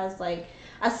she has, like,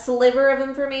 a sliver of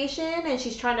information, and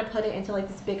she's trying to put it into, like,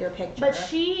 this bigger picture. But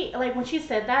she, like, when she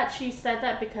said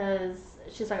that because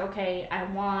she's like, okay, I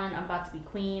won, I'm about to be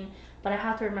queen, but I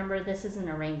have to remember this is an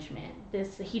arrangement.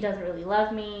 He doesn't really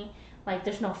love me. Like,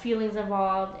 there's no feelings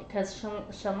involved, because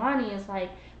Shalani is like,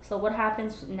 so what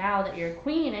happens now that you're a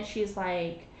queen? And she's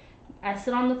like, I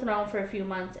sit on the throne for a few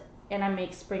months, and I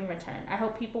make spring return. I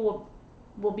hope people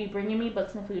will be bringing me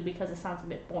books and food, because it sounds a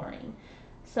bit boring.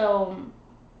 So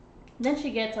then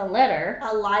she gets a letter.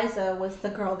 Eliza was the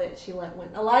girl that she let win.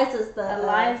 Eliza's the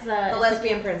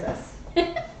lesbian princess.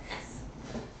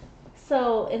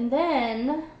 So, and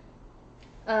then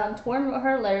Torin wrote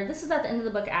her a letter. This is at the end of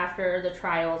the book after the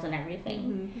trials and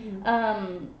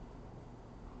everything.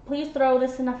 Please throw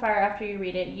this in the fire after you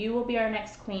read it. You will be our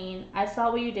next queen. I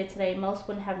saw what you did today. Most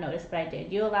wouldn't have noticed, but I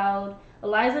did. You allowed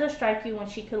Eliza to strike you when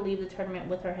she could leave the tournament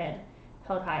with her head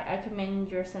held high. I commend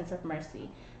your sense of mercy.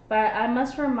 But I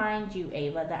must remind you,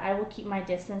 Ava, that I will keep my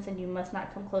distance and you must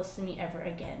not come close to me ever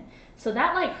again. So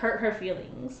that, like, hurt her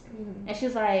feelings. And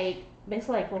she's like,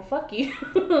 basically like, well, fuck you.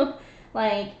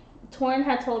 Like, Torin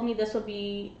had told me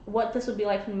what this would be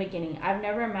like from the beginning. I've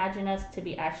never imagined us to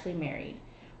be actually married.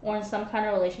 or in some kind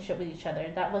of relationship with each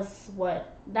other. That was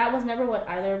never what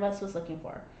either of us was looking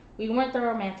for. We weren't the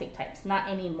romantic types, not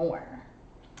anymore.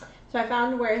 So I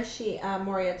found where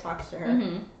Moria talks to her.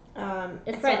 Mm-hmm.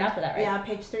 It's right after that, right? Yeah,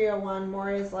 page 301.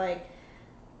 Moria's like,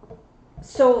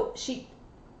 so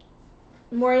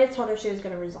Moria told her she was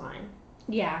going to resign.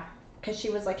 Yeah. Because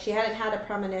she was like, she hadn't had a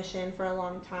premonition for a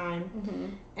long time. Mm-hmm.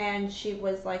 And she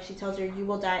was like, she tells her, you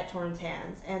will die at Torin's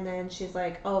hands. And then she's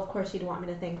like, oh, of course you'd want me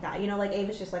to think that. You know, like,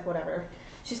 Ava's just like, whatever.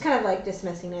 She's kind of like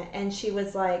dismissing it. And she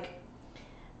was like,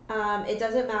 it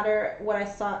doesn't matter what I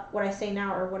say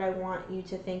now or what I want you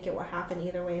to think, it will happen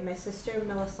either way. My sister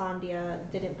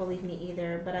Melisandre didn't believe me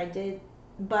either, but I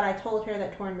told her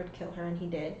that Torin would kill her, and he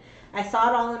did. I saw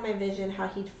it all in my vision, how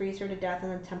he'd freeze her to death in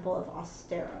the temple of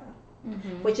Ostera.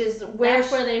 Mm-hmm. Which is where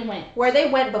they went. Where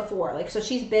they went before. Like, so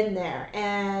she's been there.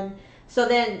 And so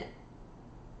then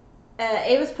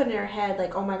Ava's put in her head,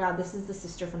 like, oh my god, this is the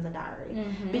sister from the diary.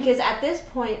 Mm-hmm. Because at this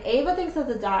point, Ava thinks that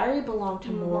the diary belonged to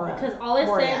Moria. Because all it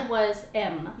said was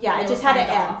M. Yeah, it just had an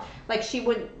M. Like, she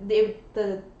wouldn't,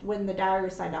 when the diary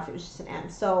was signed off, it was just an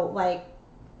M. So, like,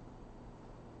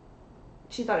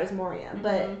 she thought it was Moria,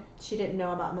 but she didn't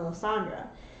know about Melisandre.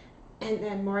 And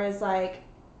then Moria's like,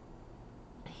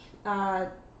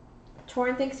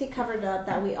 Torin thinks he covered up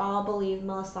that we all believe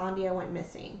Melisandre went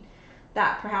missing.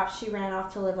 That perhaps she ran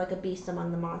off to live like a beast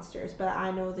among the monsters. But I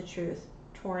know the truth.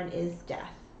 Torin is death.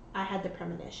 I had the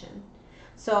premonition.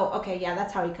 So, okay, yeah,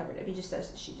 that's how he covered it. He just says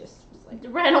that she just was like...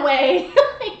 ran away.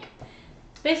 Like,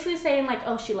 basically saying, like,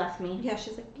 oh, she left me. Yeah,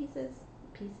 she's like, pieces.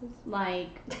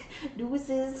 Like...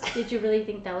 deuces. Did you really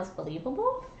think that was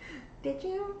believable? Did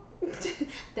you?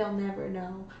 They'll never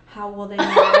know. How will they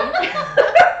know?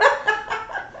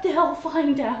 They'll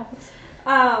find out.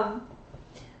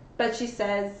 But she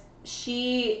says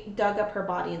she dug up her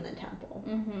body in the temple.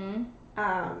 Mm-hmm.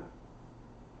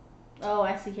 Oh,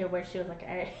 I see here where she was like,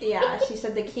 yeah, she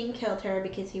said the king killed her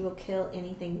because he will kill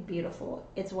anything beautiful.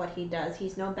 It's what he does.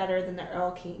 He's no better than the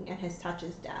Earl King, and his touch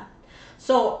is death.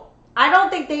 So I don't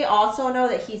think they also know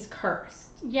that he's cursed.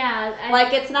 Yeah,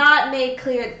 like it's not made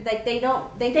clear. Like they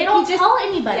don't tell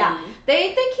anybody. Yeah,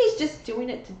 they think he's just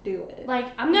doing it to do it.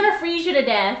 Like, I'm gonna freeze you to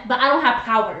death, but I don't have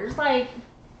powers. Like,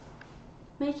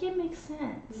 make it make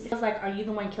sense. I was like, are you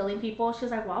the one killing people?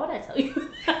 She's like, why would I tell you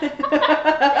that?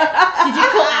 Did you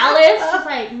kill Alice? She's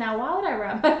like, now why would I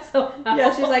rat myself out?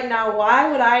 Yeah, she's like, now why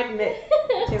would I admit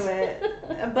to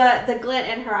it? But the glint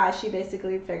in her eyes, she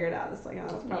basically figured out. It's like, oh,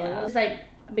 that's probably It's like,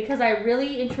 because I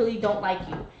really and truly don't like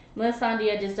you.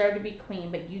 Melisandre deserved to be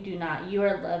queen, but you do not. You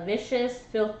are a vicious,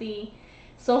 filthy,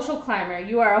 social climber.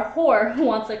 You are a whore who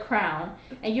wants a crown,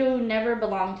 and you never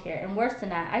belonged here. And worse than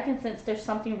that, I can sense there's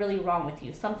something really wrong with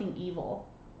you, something evil.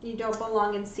 You don't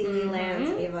belong in seedy lands,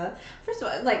 Ava. First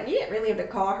of all, like, you didn't really have to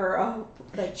call her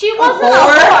she wasn't a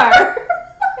whore.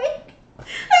 Like,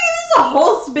 there's a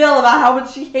whole spill about how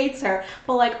much she hates her,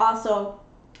 but like, also,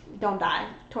 don't die.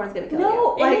 Torin's gonna kill you.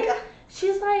 No, like,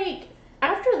 she's like,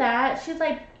 after that, she's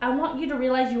like, I want you to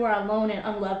realize you are alone and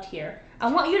unloved here. I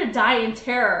want you to die in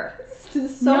terror. So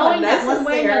knowing that one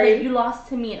way or another you lost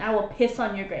to me, and I will piss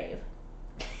on your grave.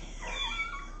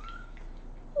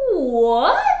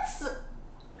 What?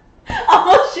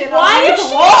 Oh shit! Why is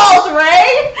she walls,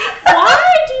 Ray?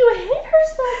 Why do you hate her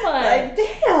so much? Like,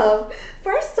 damn.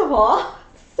 First of all,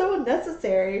 it's so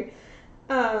unnecessary.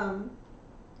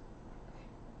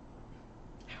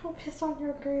 I'll piss on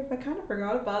your grave. I kind of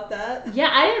forgot about that.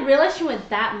 Yeah, I didn't realize she went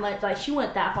that much. Like, she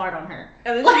went that hard on her.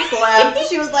 And then she just left.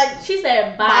 She was like, she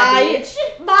said, bye, bitch.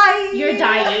 Bye. You're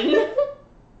dying.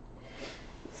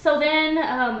 So then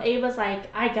Ava's like,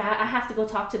 I have to go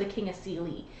talk to the King of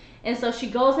Sealy. And so she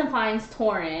goes and finds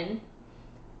Torin.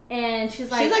 And she's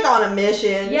like on a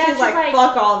mission. Yeah, she's like,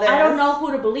 fuck all this. I don't know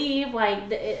who to believe. Like,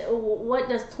 what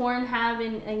does Torin have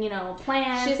in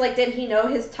plans? She's like, did he know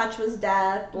his touch was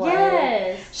death? Like,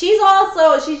 yes. She's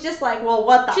just like, well,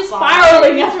 what the fuck? She's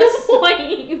spiraling at this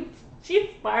point. She's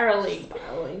spiraling.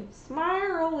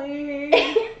 Spiraling.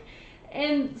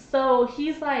 And so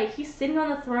he's sitting on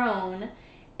the throne.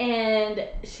 And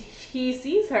he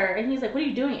sees her, and he's like, what are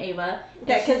you doing, Ava?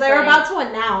 Yeah, because they were about to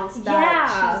announce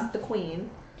that she's the queen.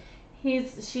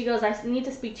 She goes, I need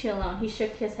to speak to you alone. He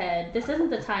shook his head. This isn't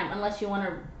the time unless you want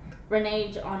to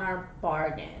renege on our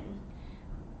bargain.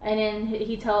 And then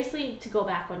he tells basically to go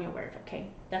back on your word, okay?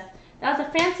 That was a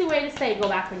fancy way to say go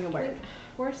back on your word.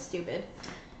 We're stupid.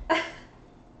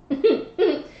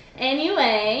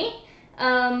 Anyway,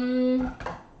 so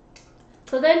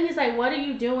then he's like, what are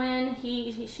you doing?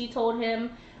 She told him,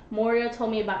 Moria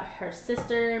told me about her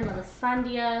sister,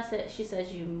 Melisandre. She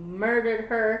says you murdered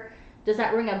her. Does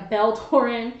that ring a bell,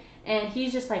 Torin? And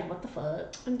he's just like, what the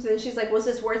fuck? And then she's like, was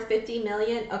this worth $50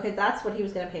 million? Okay, that's what he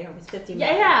was going to pay her, was $50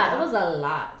 million. Yeah, it was a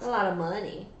lot. A lot of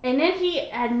money. And then he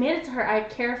admitted to her, I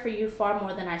care for you far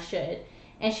more than I should.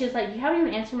 And she's like, you haven't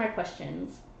even answered my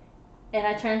questions. And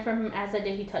I turned from him as I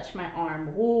did. He touched my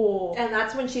arm. Ooh. And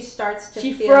that's when she starts to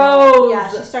feel... She froze.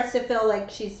 Yeah, she starts to feel like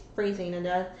she's freezing to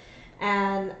death.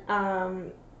 And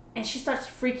she starts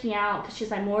freaking out because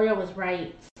she's like, Moria was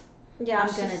right. Yeah,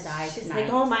 I'm gonna die She's tonight.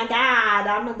 like, oh my god,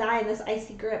 I'm gonna die in this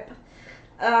icy grip.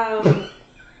 The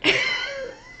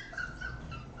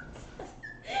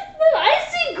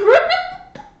icy grip?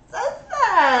 Says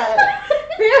that.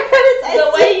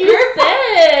 The way you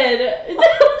said.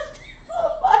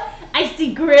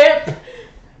 Icy grip.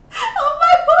 Oh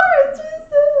my heart.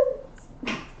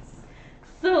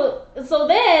 So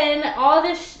then all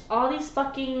these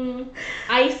fucking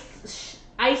ice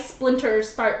splinters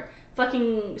start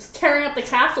fucking tearing up the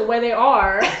castle where they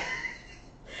are.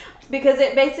 Because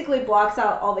it basically blocks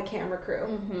out all the camera crew.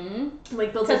 Mm-hmm.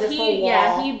 Like built this whole wall.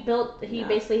 Yeah, he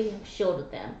basically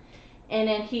shielded them. And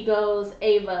then he goes,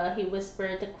 Ava, he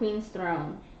whispered, the queen's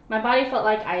throne. My body felt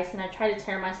like ice, and I tried to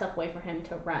tear myself away from him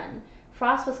to run.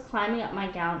 Frost was climbing up my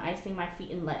gown, icing my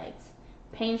feet and legs.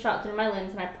 Pain shot through my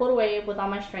limbs, and I pulled away with all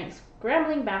my strength,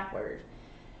 scrambling backward.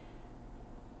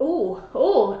 Ooh,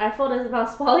 I felt as if I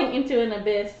was falling into an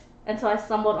abyss until I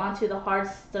stumbled onto the hard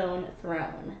stone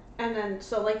throne. And then,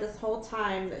 so like this whole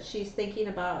time that she's thinking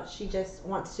about, she just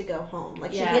wants to go home.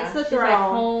 Like she Yeah, hits the she's throne. like,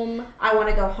 home. I want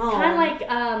to go home. Kind of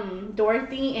like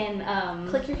Dorothy and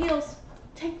Click your heels.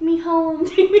 Take me home.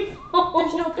 Take me home.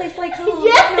 There's no place like home.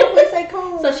 Yes! There's no place like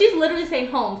home. So she's literally saying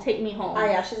home. Take me home. Oh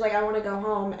yeah, she's like, I want to go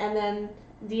home. And then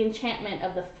the enchantment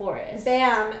of the forest.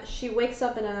 Bam! She wakes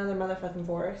up in another motherfucking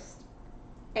forest.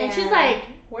 And she's like,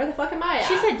 where the fuck am I at?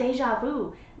 She said deja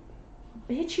vu.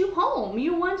 Bitch, you home.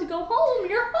 You want to go home.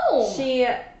 You're home.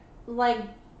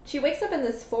 She wakes up in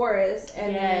this forest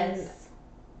and then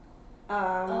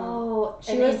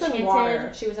she was in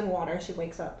water. She was in water. She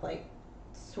wakes up like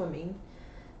swimming.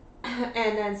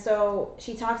 And then so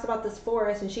she talks about this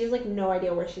forest and she has like no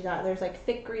idea where she's at. There's like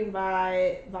thick green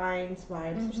vines.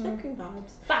 Mm-hmm. There's thick green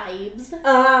vibes.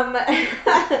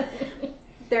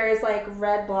 There's like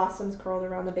red blossoms curled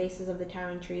around the bases of the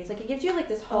towering trees. Like it gives you like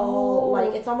this whole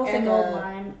like it's almost like a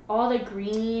lime. All the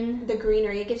green. The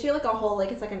greenery. It gives you like a whole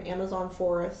like it's like an Amazon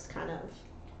forest kind of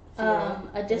feel.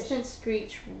 A distant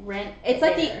screech rent. It's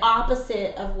like the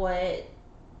opposite of what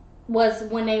was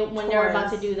when they were about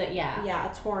to do that. Yeah.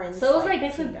 Yeah, Torin. So it was like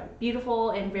basically beautiful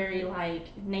and very like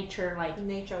nature like.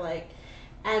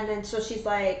 And then so she's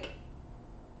like.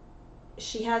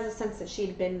 She has a sense that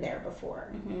she'd been there before.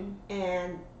 Mm-hmm.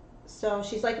 And so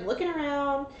she's like looking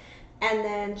around and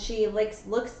then she like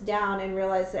looks down and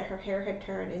realizes that her hair had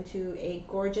turned into a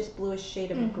gorgeous bluish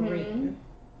shade of mm-hmm. green.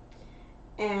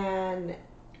 And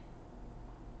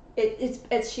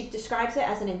it's she describes it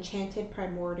as an enchanted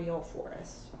primordial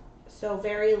forest. So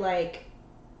very like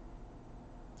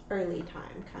early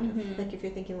time kind mm-hmm. of. Like if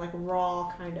you're thinking like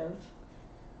raw kind of.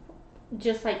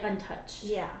 Just like untouched.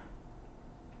 Yeah.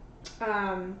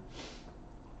 And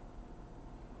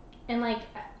like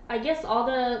I guess all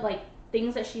the like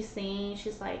things that she's seeing,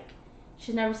 she's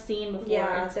never seen before.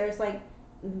 Yeah, there's like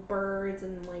birds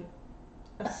and like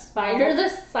a spider the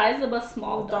size of a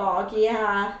small dog.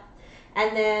 Yeah.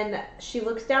 And then she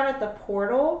looks down at the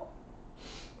portal,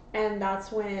 and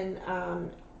that's when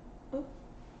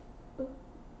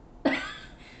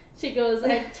she goes,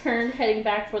 I turned heading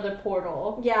back for the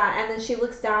portal. Yeah, and then she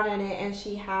looks down in it and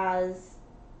she has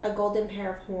a golden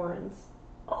pair of horns.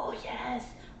 Oh, yes.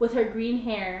 With her green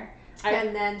hair.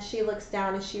 And then she looks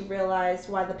down and she realized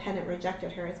why the pendant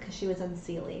rejected her is because she was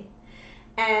unseelie.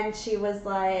 And she was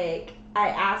like, I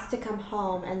asked to come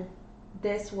home, and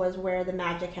this was where the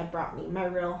magic had brought me, my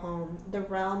real home, the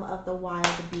realm of the wild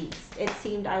beast. It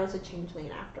seemed I was a changeling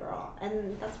after all.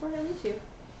 And that's where I leave you.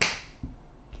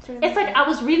 It's like I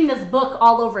was reading this book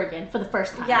all over again for the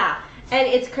first time. Yeah. And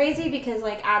it's crazy because,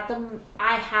 like,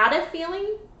 I had a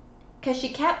feeling, because she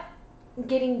kept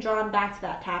getting drawn back to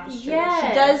that tapestry. Yes.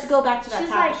 She does go back to that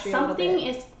tapestry. She's like, something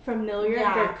is familiar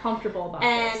and very comfortable about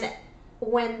this. And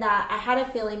when I had a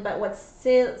feeling, but what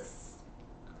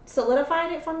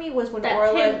solidified it for me was when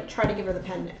Orla tried to give her the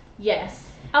pendant. Yes.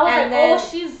 I was like,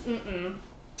 she's, mm-mm.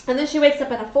 And then she wakes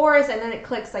up in a forest, and then it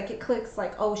clicks,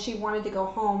 oh, she wanted to go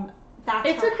home.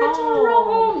 It took her to her real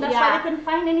home. That's why they couldn't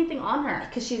find anything on her.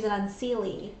 Because she's an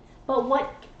unseelie. But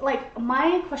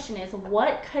my question is,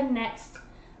 what connects,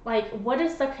 what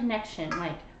is the connection?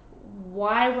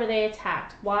 Why were they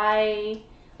attacked? Why,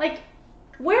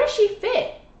 where does she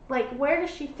fit? Where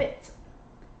does she fit?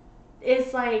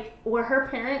 is like, were her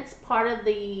parents part of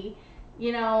the,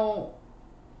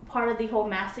 part of the whole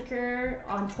massacre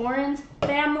on Torin's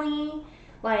family?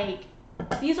 Like,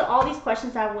 these are all these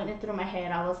questions that went through my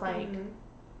head. I was like,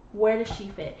 where does she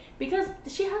fit? Because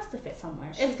she has to fit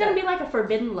somewhere. It's going to be like a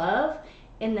forbidden love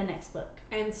in the next book.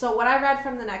 And so what I read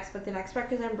from the next book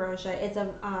is Ambrosia. It's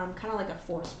a kind of like a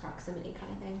forced proximity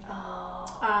kind of thing.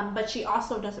 Oh. But she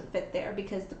also doesn't fit there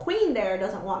because the queen there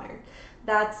doesn't want her.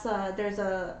 That's there's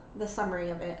the summary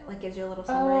of it, like gives you a little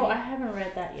summary. Oh, I haven't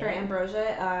read that yet. For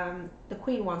Ambrosia, the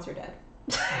queen wants her dead.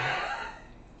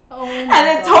 Oh, and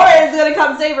then Torin's gonna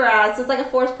come save her ass. So it's like a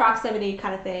forced proximity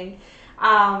kind of thing.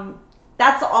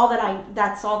 That's all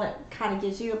that kind of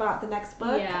gives you about the next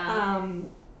book. Yeah.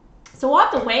 So we'll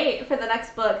have to wait for the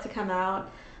next book to come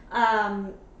out.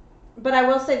 But I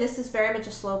will say this is very much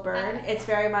a slow burn. It's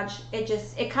very much,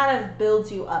 it kind of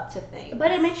builds you up to things.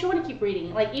 But it makes you want to keep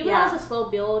reading. Like, even though it's a slow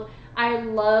build, I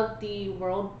love the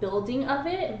world building of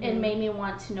it. It made me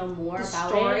want to know more about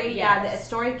story, it. Yeah, the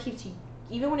story keeps you,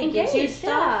 even when it gives you stuff,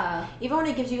 yeah. even when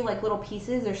it gives you like little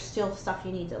pieces, there's still stuff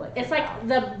you need to like. It's like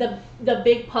the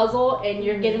big puzzle, and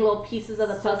you're getting little pieces of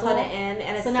the puzzle. Put it in,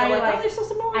 and it's so now still you're like, oh, there's still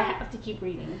some more. I have to keep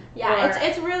reading. Yeah,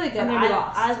 it's really good.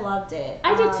 I loved it.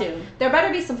 I did too. There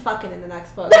better be some fucking in the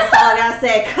next book. That's all I gotta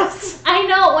say. Cause I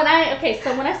know when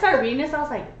I started reading this, I was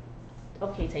like,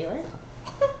 okay, Taylor,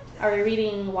 are we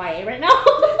reading YA right now?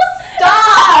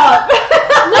 Stop!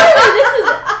 Literally, this is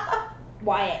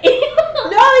YA.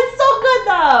 No, it's so good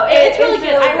though. It's really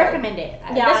good. I recommend it.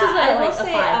 Yeah, this is I will a 5 say,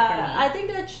 for me. I think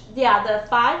that the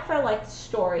 5 for like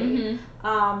story.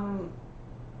 Mm-hmm.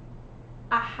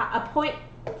 A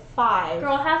 0.5.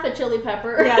 Girl, half a chili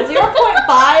pepper. Yeah,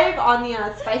 0.5 on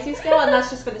the spicy scale, and that's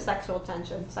just for the sexual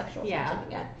tension. Tension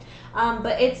again.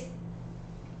 But it's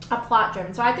a plot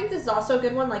driven. So I think this is also a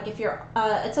good one. Like if you're,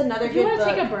 it's another good book. If you want to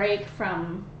take a break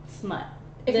from smut.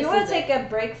 If you want to take a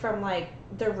break from like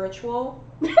The Ritual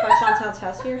by Chantal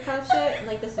Tessier kind of shit,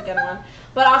 like this is a good one.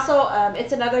 But also,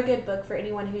 it's another good book for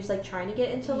anyone who's like trying to get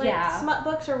into like smut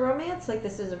books or romance. Like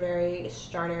this is a very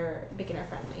starter, beginner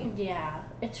friendly. Yeah,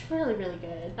 it's really really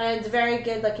good. And it's very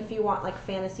good like if you want like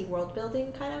fantasy world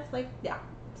building kind of like It's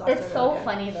really so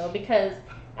funny though because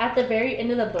at the very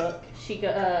end of the book,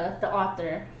 the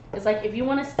author. It's like, if you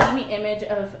want a steamy image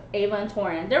of Ava and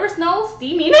Torin, there was no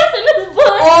steaminess in this book.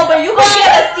 Oh, but you can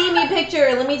get a steamy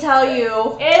picture, let me tell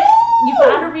you. You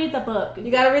gotta read the book.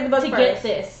 You gotta read the book to first. Get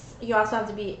this. You also have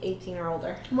to be 18 or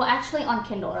older. Well, actually on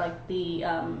Kindle, like the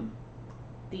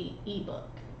ebook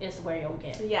is where you'll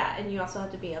get. Yeah, and you also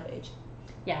have to be of age.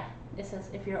 Yeah, it says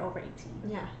if you're over 18.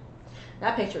 Yeah.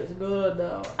 That picture is good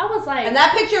though. I was like... And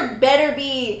that picture better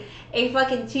be a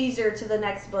fucking teaser to the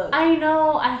next book. I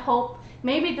know, I hope...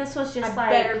 Maybe this was just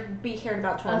I better be caring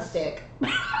about Torin's stick.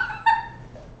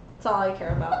 That's all I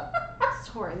care about. It's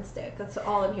Torin's stick. That's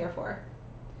all I'm here for.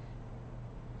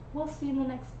 We'll see in the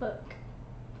next book.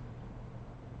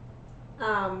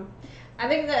 I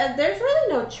think that there's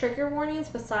really no trigger warnings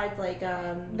besides like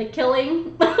the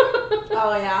killing.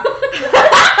 Oh yeah.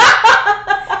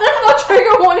 There's no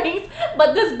trigger warnings,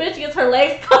 but this bitch gets her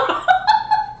legs cut off.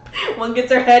 One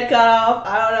gets her head cut off.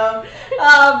 I don't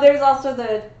know. There's also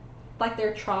their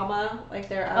trauma, like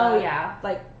their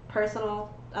like personal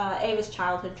Ava's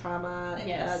childhood trauma,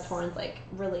 Torin's like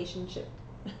relationship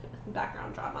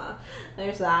background trauma.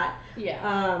 There's that.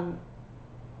 Yeah.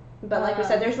 But like we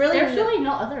said, there's really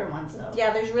no other ones though.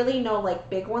 Yeah, there's really no like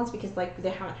big ones because like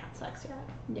they haven't had sex yet.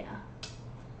 Yeah.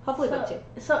 Hopefully book 2.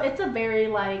 So it's a very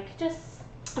like just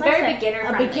very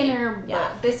beginner beginner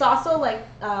yeah. This also like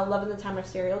Love in the Time of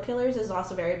Serial Killers is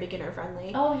also very beginner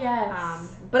friendly. Oh yes.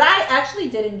 But I actually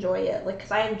did enjoy it, like,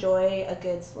 because I enjoy a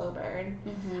good slow burn.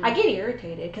 Mm-hmm. I get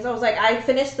irritated because I was like, I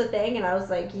finished the thing and I was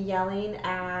like yelling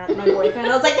at my boyfriend.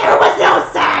 I was like, there was no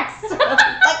sex.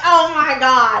 Like, oh my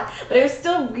god! But it was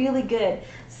still really good.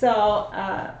 So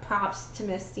props to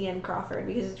Misty and Crawford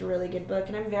because it's a really good book,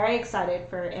 and I'm very excited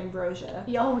for Ambrosia.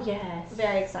 Oh yes.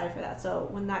 Very excited for that. So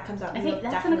when that comes out, I think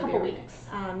that's in a couple weeks.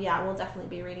 Yeah, we'll definitely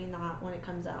be reading that when it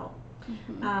comes out.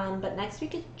 Mm-hmm. But next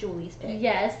week is Julie's pick.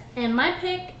 Yes, and my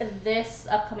pick this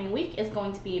upcoming week is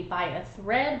going to be By a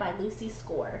Thread by Lucy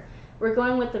Score. We're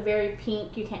going with a very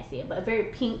pink, you can't see it, but a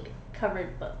very pink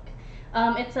covered book.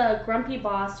 It's a grumpy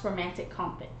boss romantic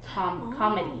comedy.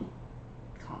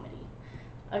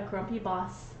 A grumpy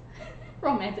boss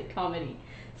romantic comedy.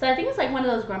 So I think it's like one of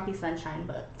those Grumpy Sunshine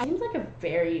books. It seems like a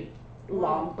very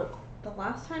long book. The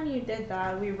last time you did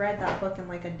that, we read that book in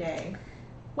like a day.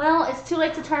 Well, it's too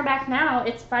late to turn back now.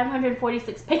 It's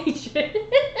 546 pages.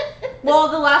 Well,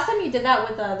 the last time you did that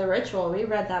with The Ritual, we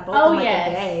read that both in like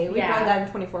a day. We read that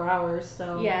in 24 hours,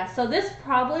 so. Yeah, so this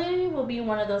probably will be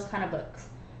one of those kind of books.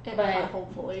 But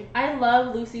hopefully. I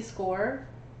love Lucy Score.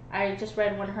 I just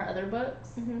read one of her other books,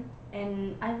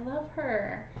 and I love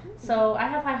her. So I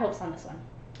have high hopes on this one.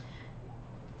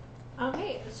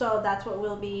 Okay, so that's what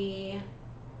we'll be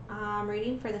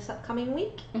reading for this upcoming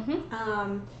week.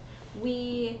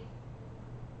 We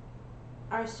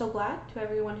are so glad to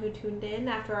everyone who tuned in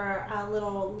after our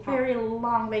little very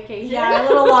long vacation. Yeah, a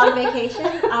little long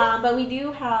vacation. But we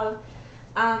do have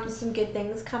some good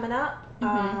things coming up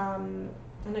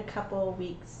in a couple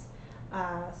weeks.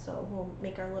 So we'll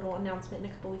make our little announcement in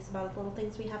a couple weeks about the little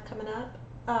things we have coming up.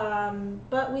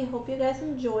 But we hope you guys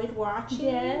enjoyed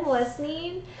watching,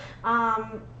 listening.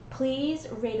 Please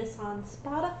rate us on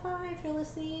Spotify if you're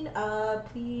listeing.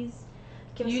 Please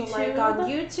give us a like on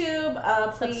YouTube.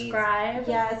 Please subscribe.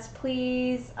 Yes,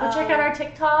 please. Go check out our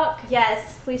TikTok.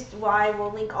 Yes, please. I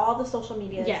will link all the social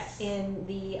medias in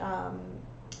the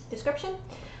description.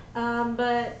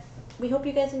 But we hope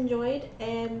you guys enjoyed,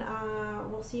 and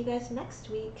we'll see you guys next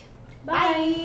week. Bye.